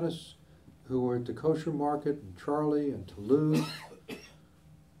jihadists who were at the kosher market in Charlie and Toulouse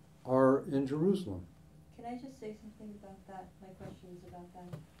are in Jerusalem. Can I just say something about that? My question is about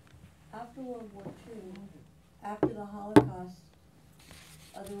that. After World War II, after the Holocaust,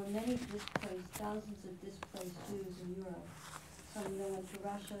 there were many displaced, thousands of displaced Jews in Europe. Some of them went to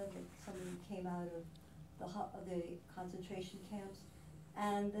Russia, some of them came out of the concentration camps,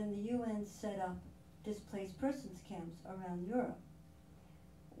 and then the UN set up displaced persons camps around Europe.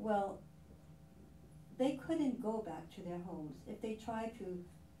 Well, they couldn't go back to their homes. If they tried to,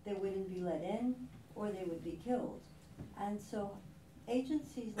 they wouldn't be let in, or they would be killed. And so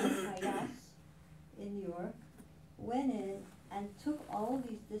agencies like Hayas in New York went in and took all of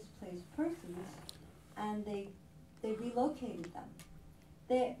these displaced persons, and they relocated them.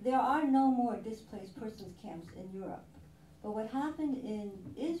 There are no more displaced persons camps in Europe. But what happened in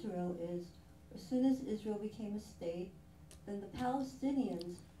Israel is, as soon as Israel became a state, then the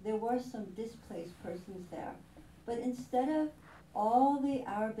Palestinians, there were some displaced persons there. But instead of all the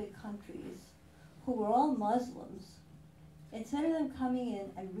Arabic countries, who were all Muslims, instead of them coming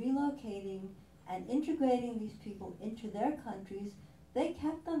in and relocating and integrating these people into their countries, they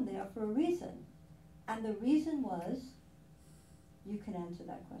kept them there for a reason. And the reason was, you can answer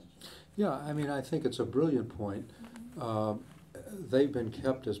that question. Yeah, I think it's a brilliant point. They've been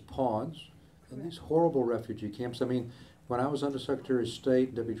kept as pawns in these horrible refugee camps. When I was Undersecretary of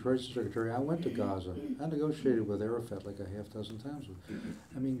State, Deputy Treasury Secretary, I went to Gaza. I negotiated with Arafat like a half dozen times.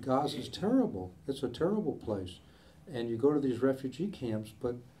 Gaza's terrible. It's a terrible place. And you go to these refugee camps,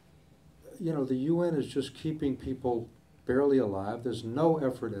 but, the UN is just keeping people barely alive. There's no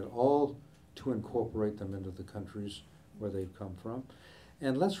effort at all to incorporate them into the countries where they've come from.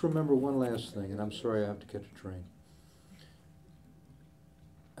 And let's remember one last thing, and I'm sorry I have to catch a train.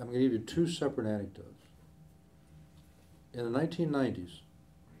 I'm going to give you two separate anecdotes. In the 1990s,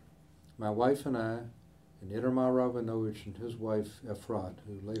 my wife and I, and Itamar Rabinovich and his wife Efrat,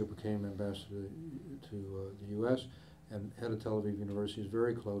 who later became ambassador to the U.S. and head of Tel Aviv University, is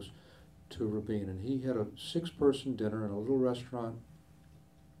very close to Rabin. And he had a 6-person dinner in a little restaurant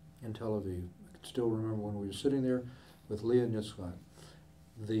in Tel Aviv. I can still remember when we were sitting there with Leah Nitzchak.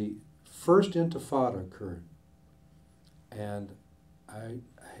 The first Intifada occurred, and I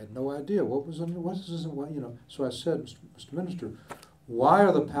had no idea what is this, So I said, Mr. Minister, why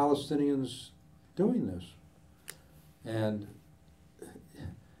are the Palestinians doing this? And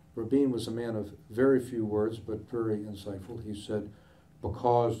Rabin was a man of very few words, but very insightful. He said,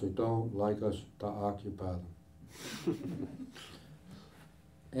 because they don't like us to occupy them.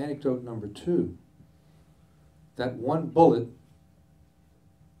 Anecdote number 2, that one bullet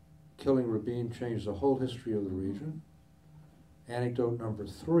killing Rabin changed the whole history of the region. Anecdote number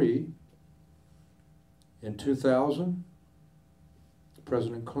 3, in 2000,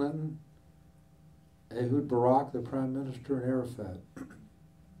 President Clinton, Ehud Barak, the Prime Minister, and Arafat.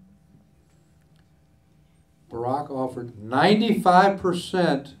 Barak offered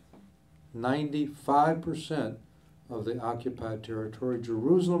 95% of the occupied territory.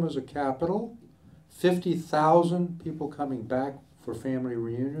 Jerusalem as a capital, 50,000 people coming back for family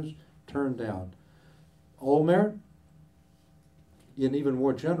reunions, turned down. Olmert, an even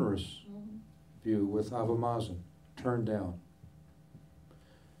more generous view with Abu Mazen, turned down.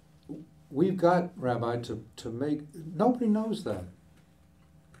 We've got, Rabbi, to make, nobody knows that.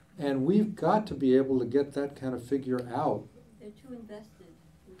 And we've got to be able to get that kind of figure out. They're too invested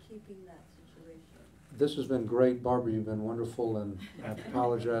in keeping that situation. This has been great. Barbara, you've been wonderful, and I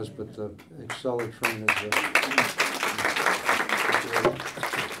apologize, but the Excella train is...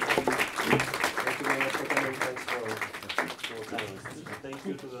 Thank you very much for coming. Thanks for your time. Thank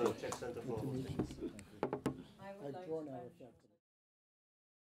you to the Czech Center for hosting us. I would like to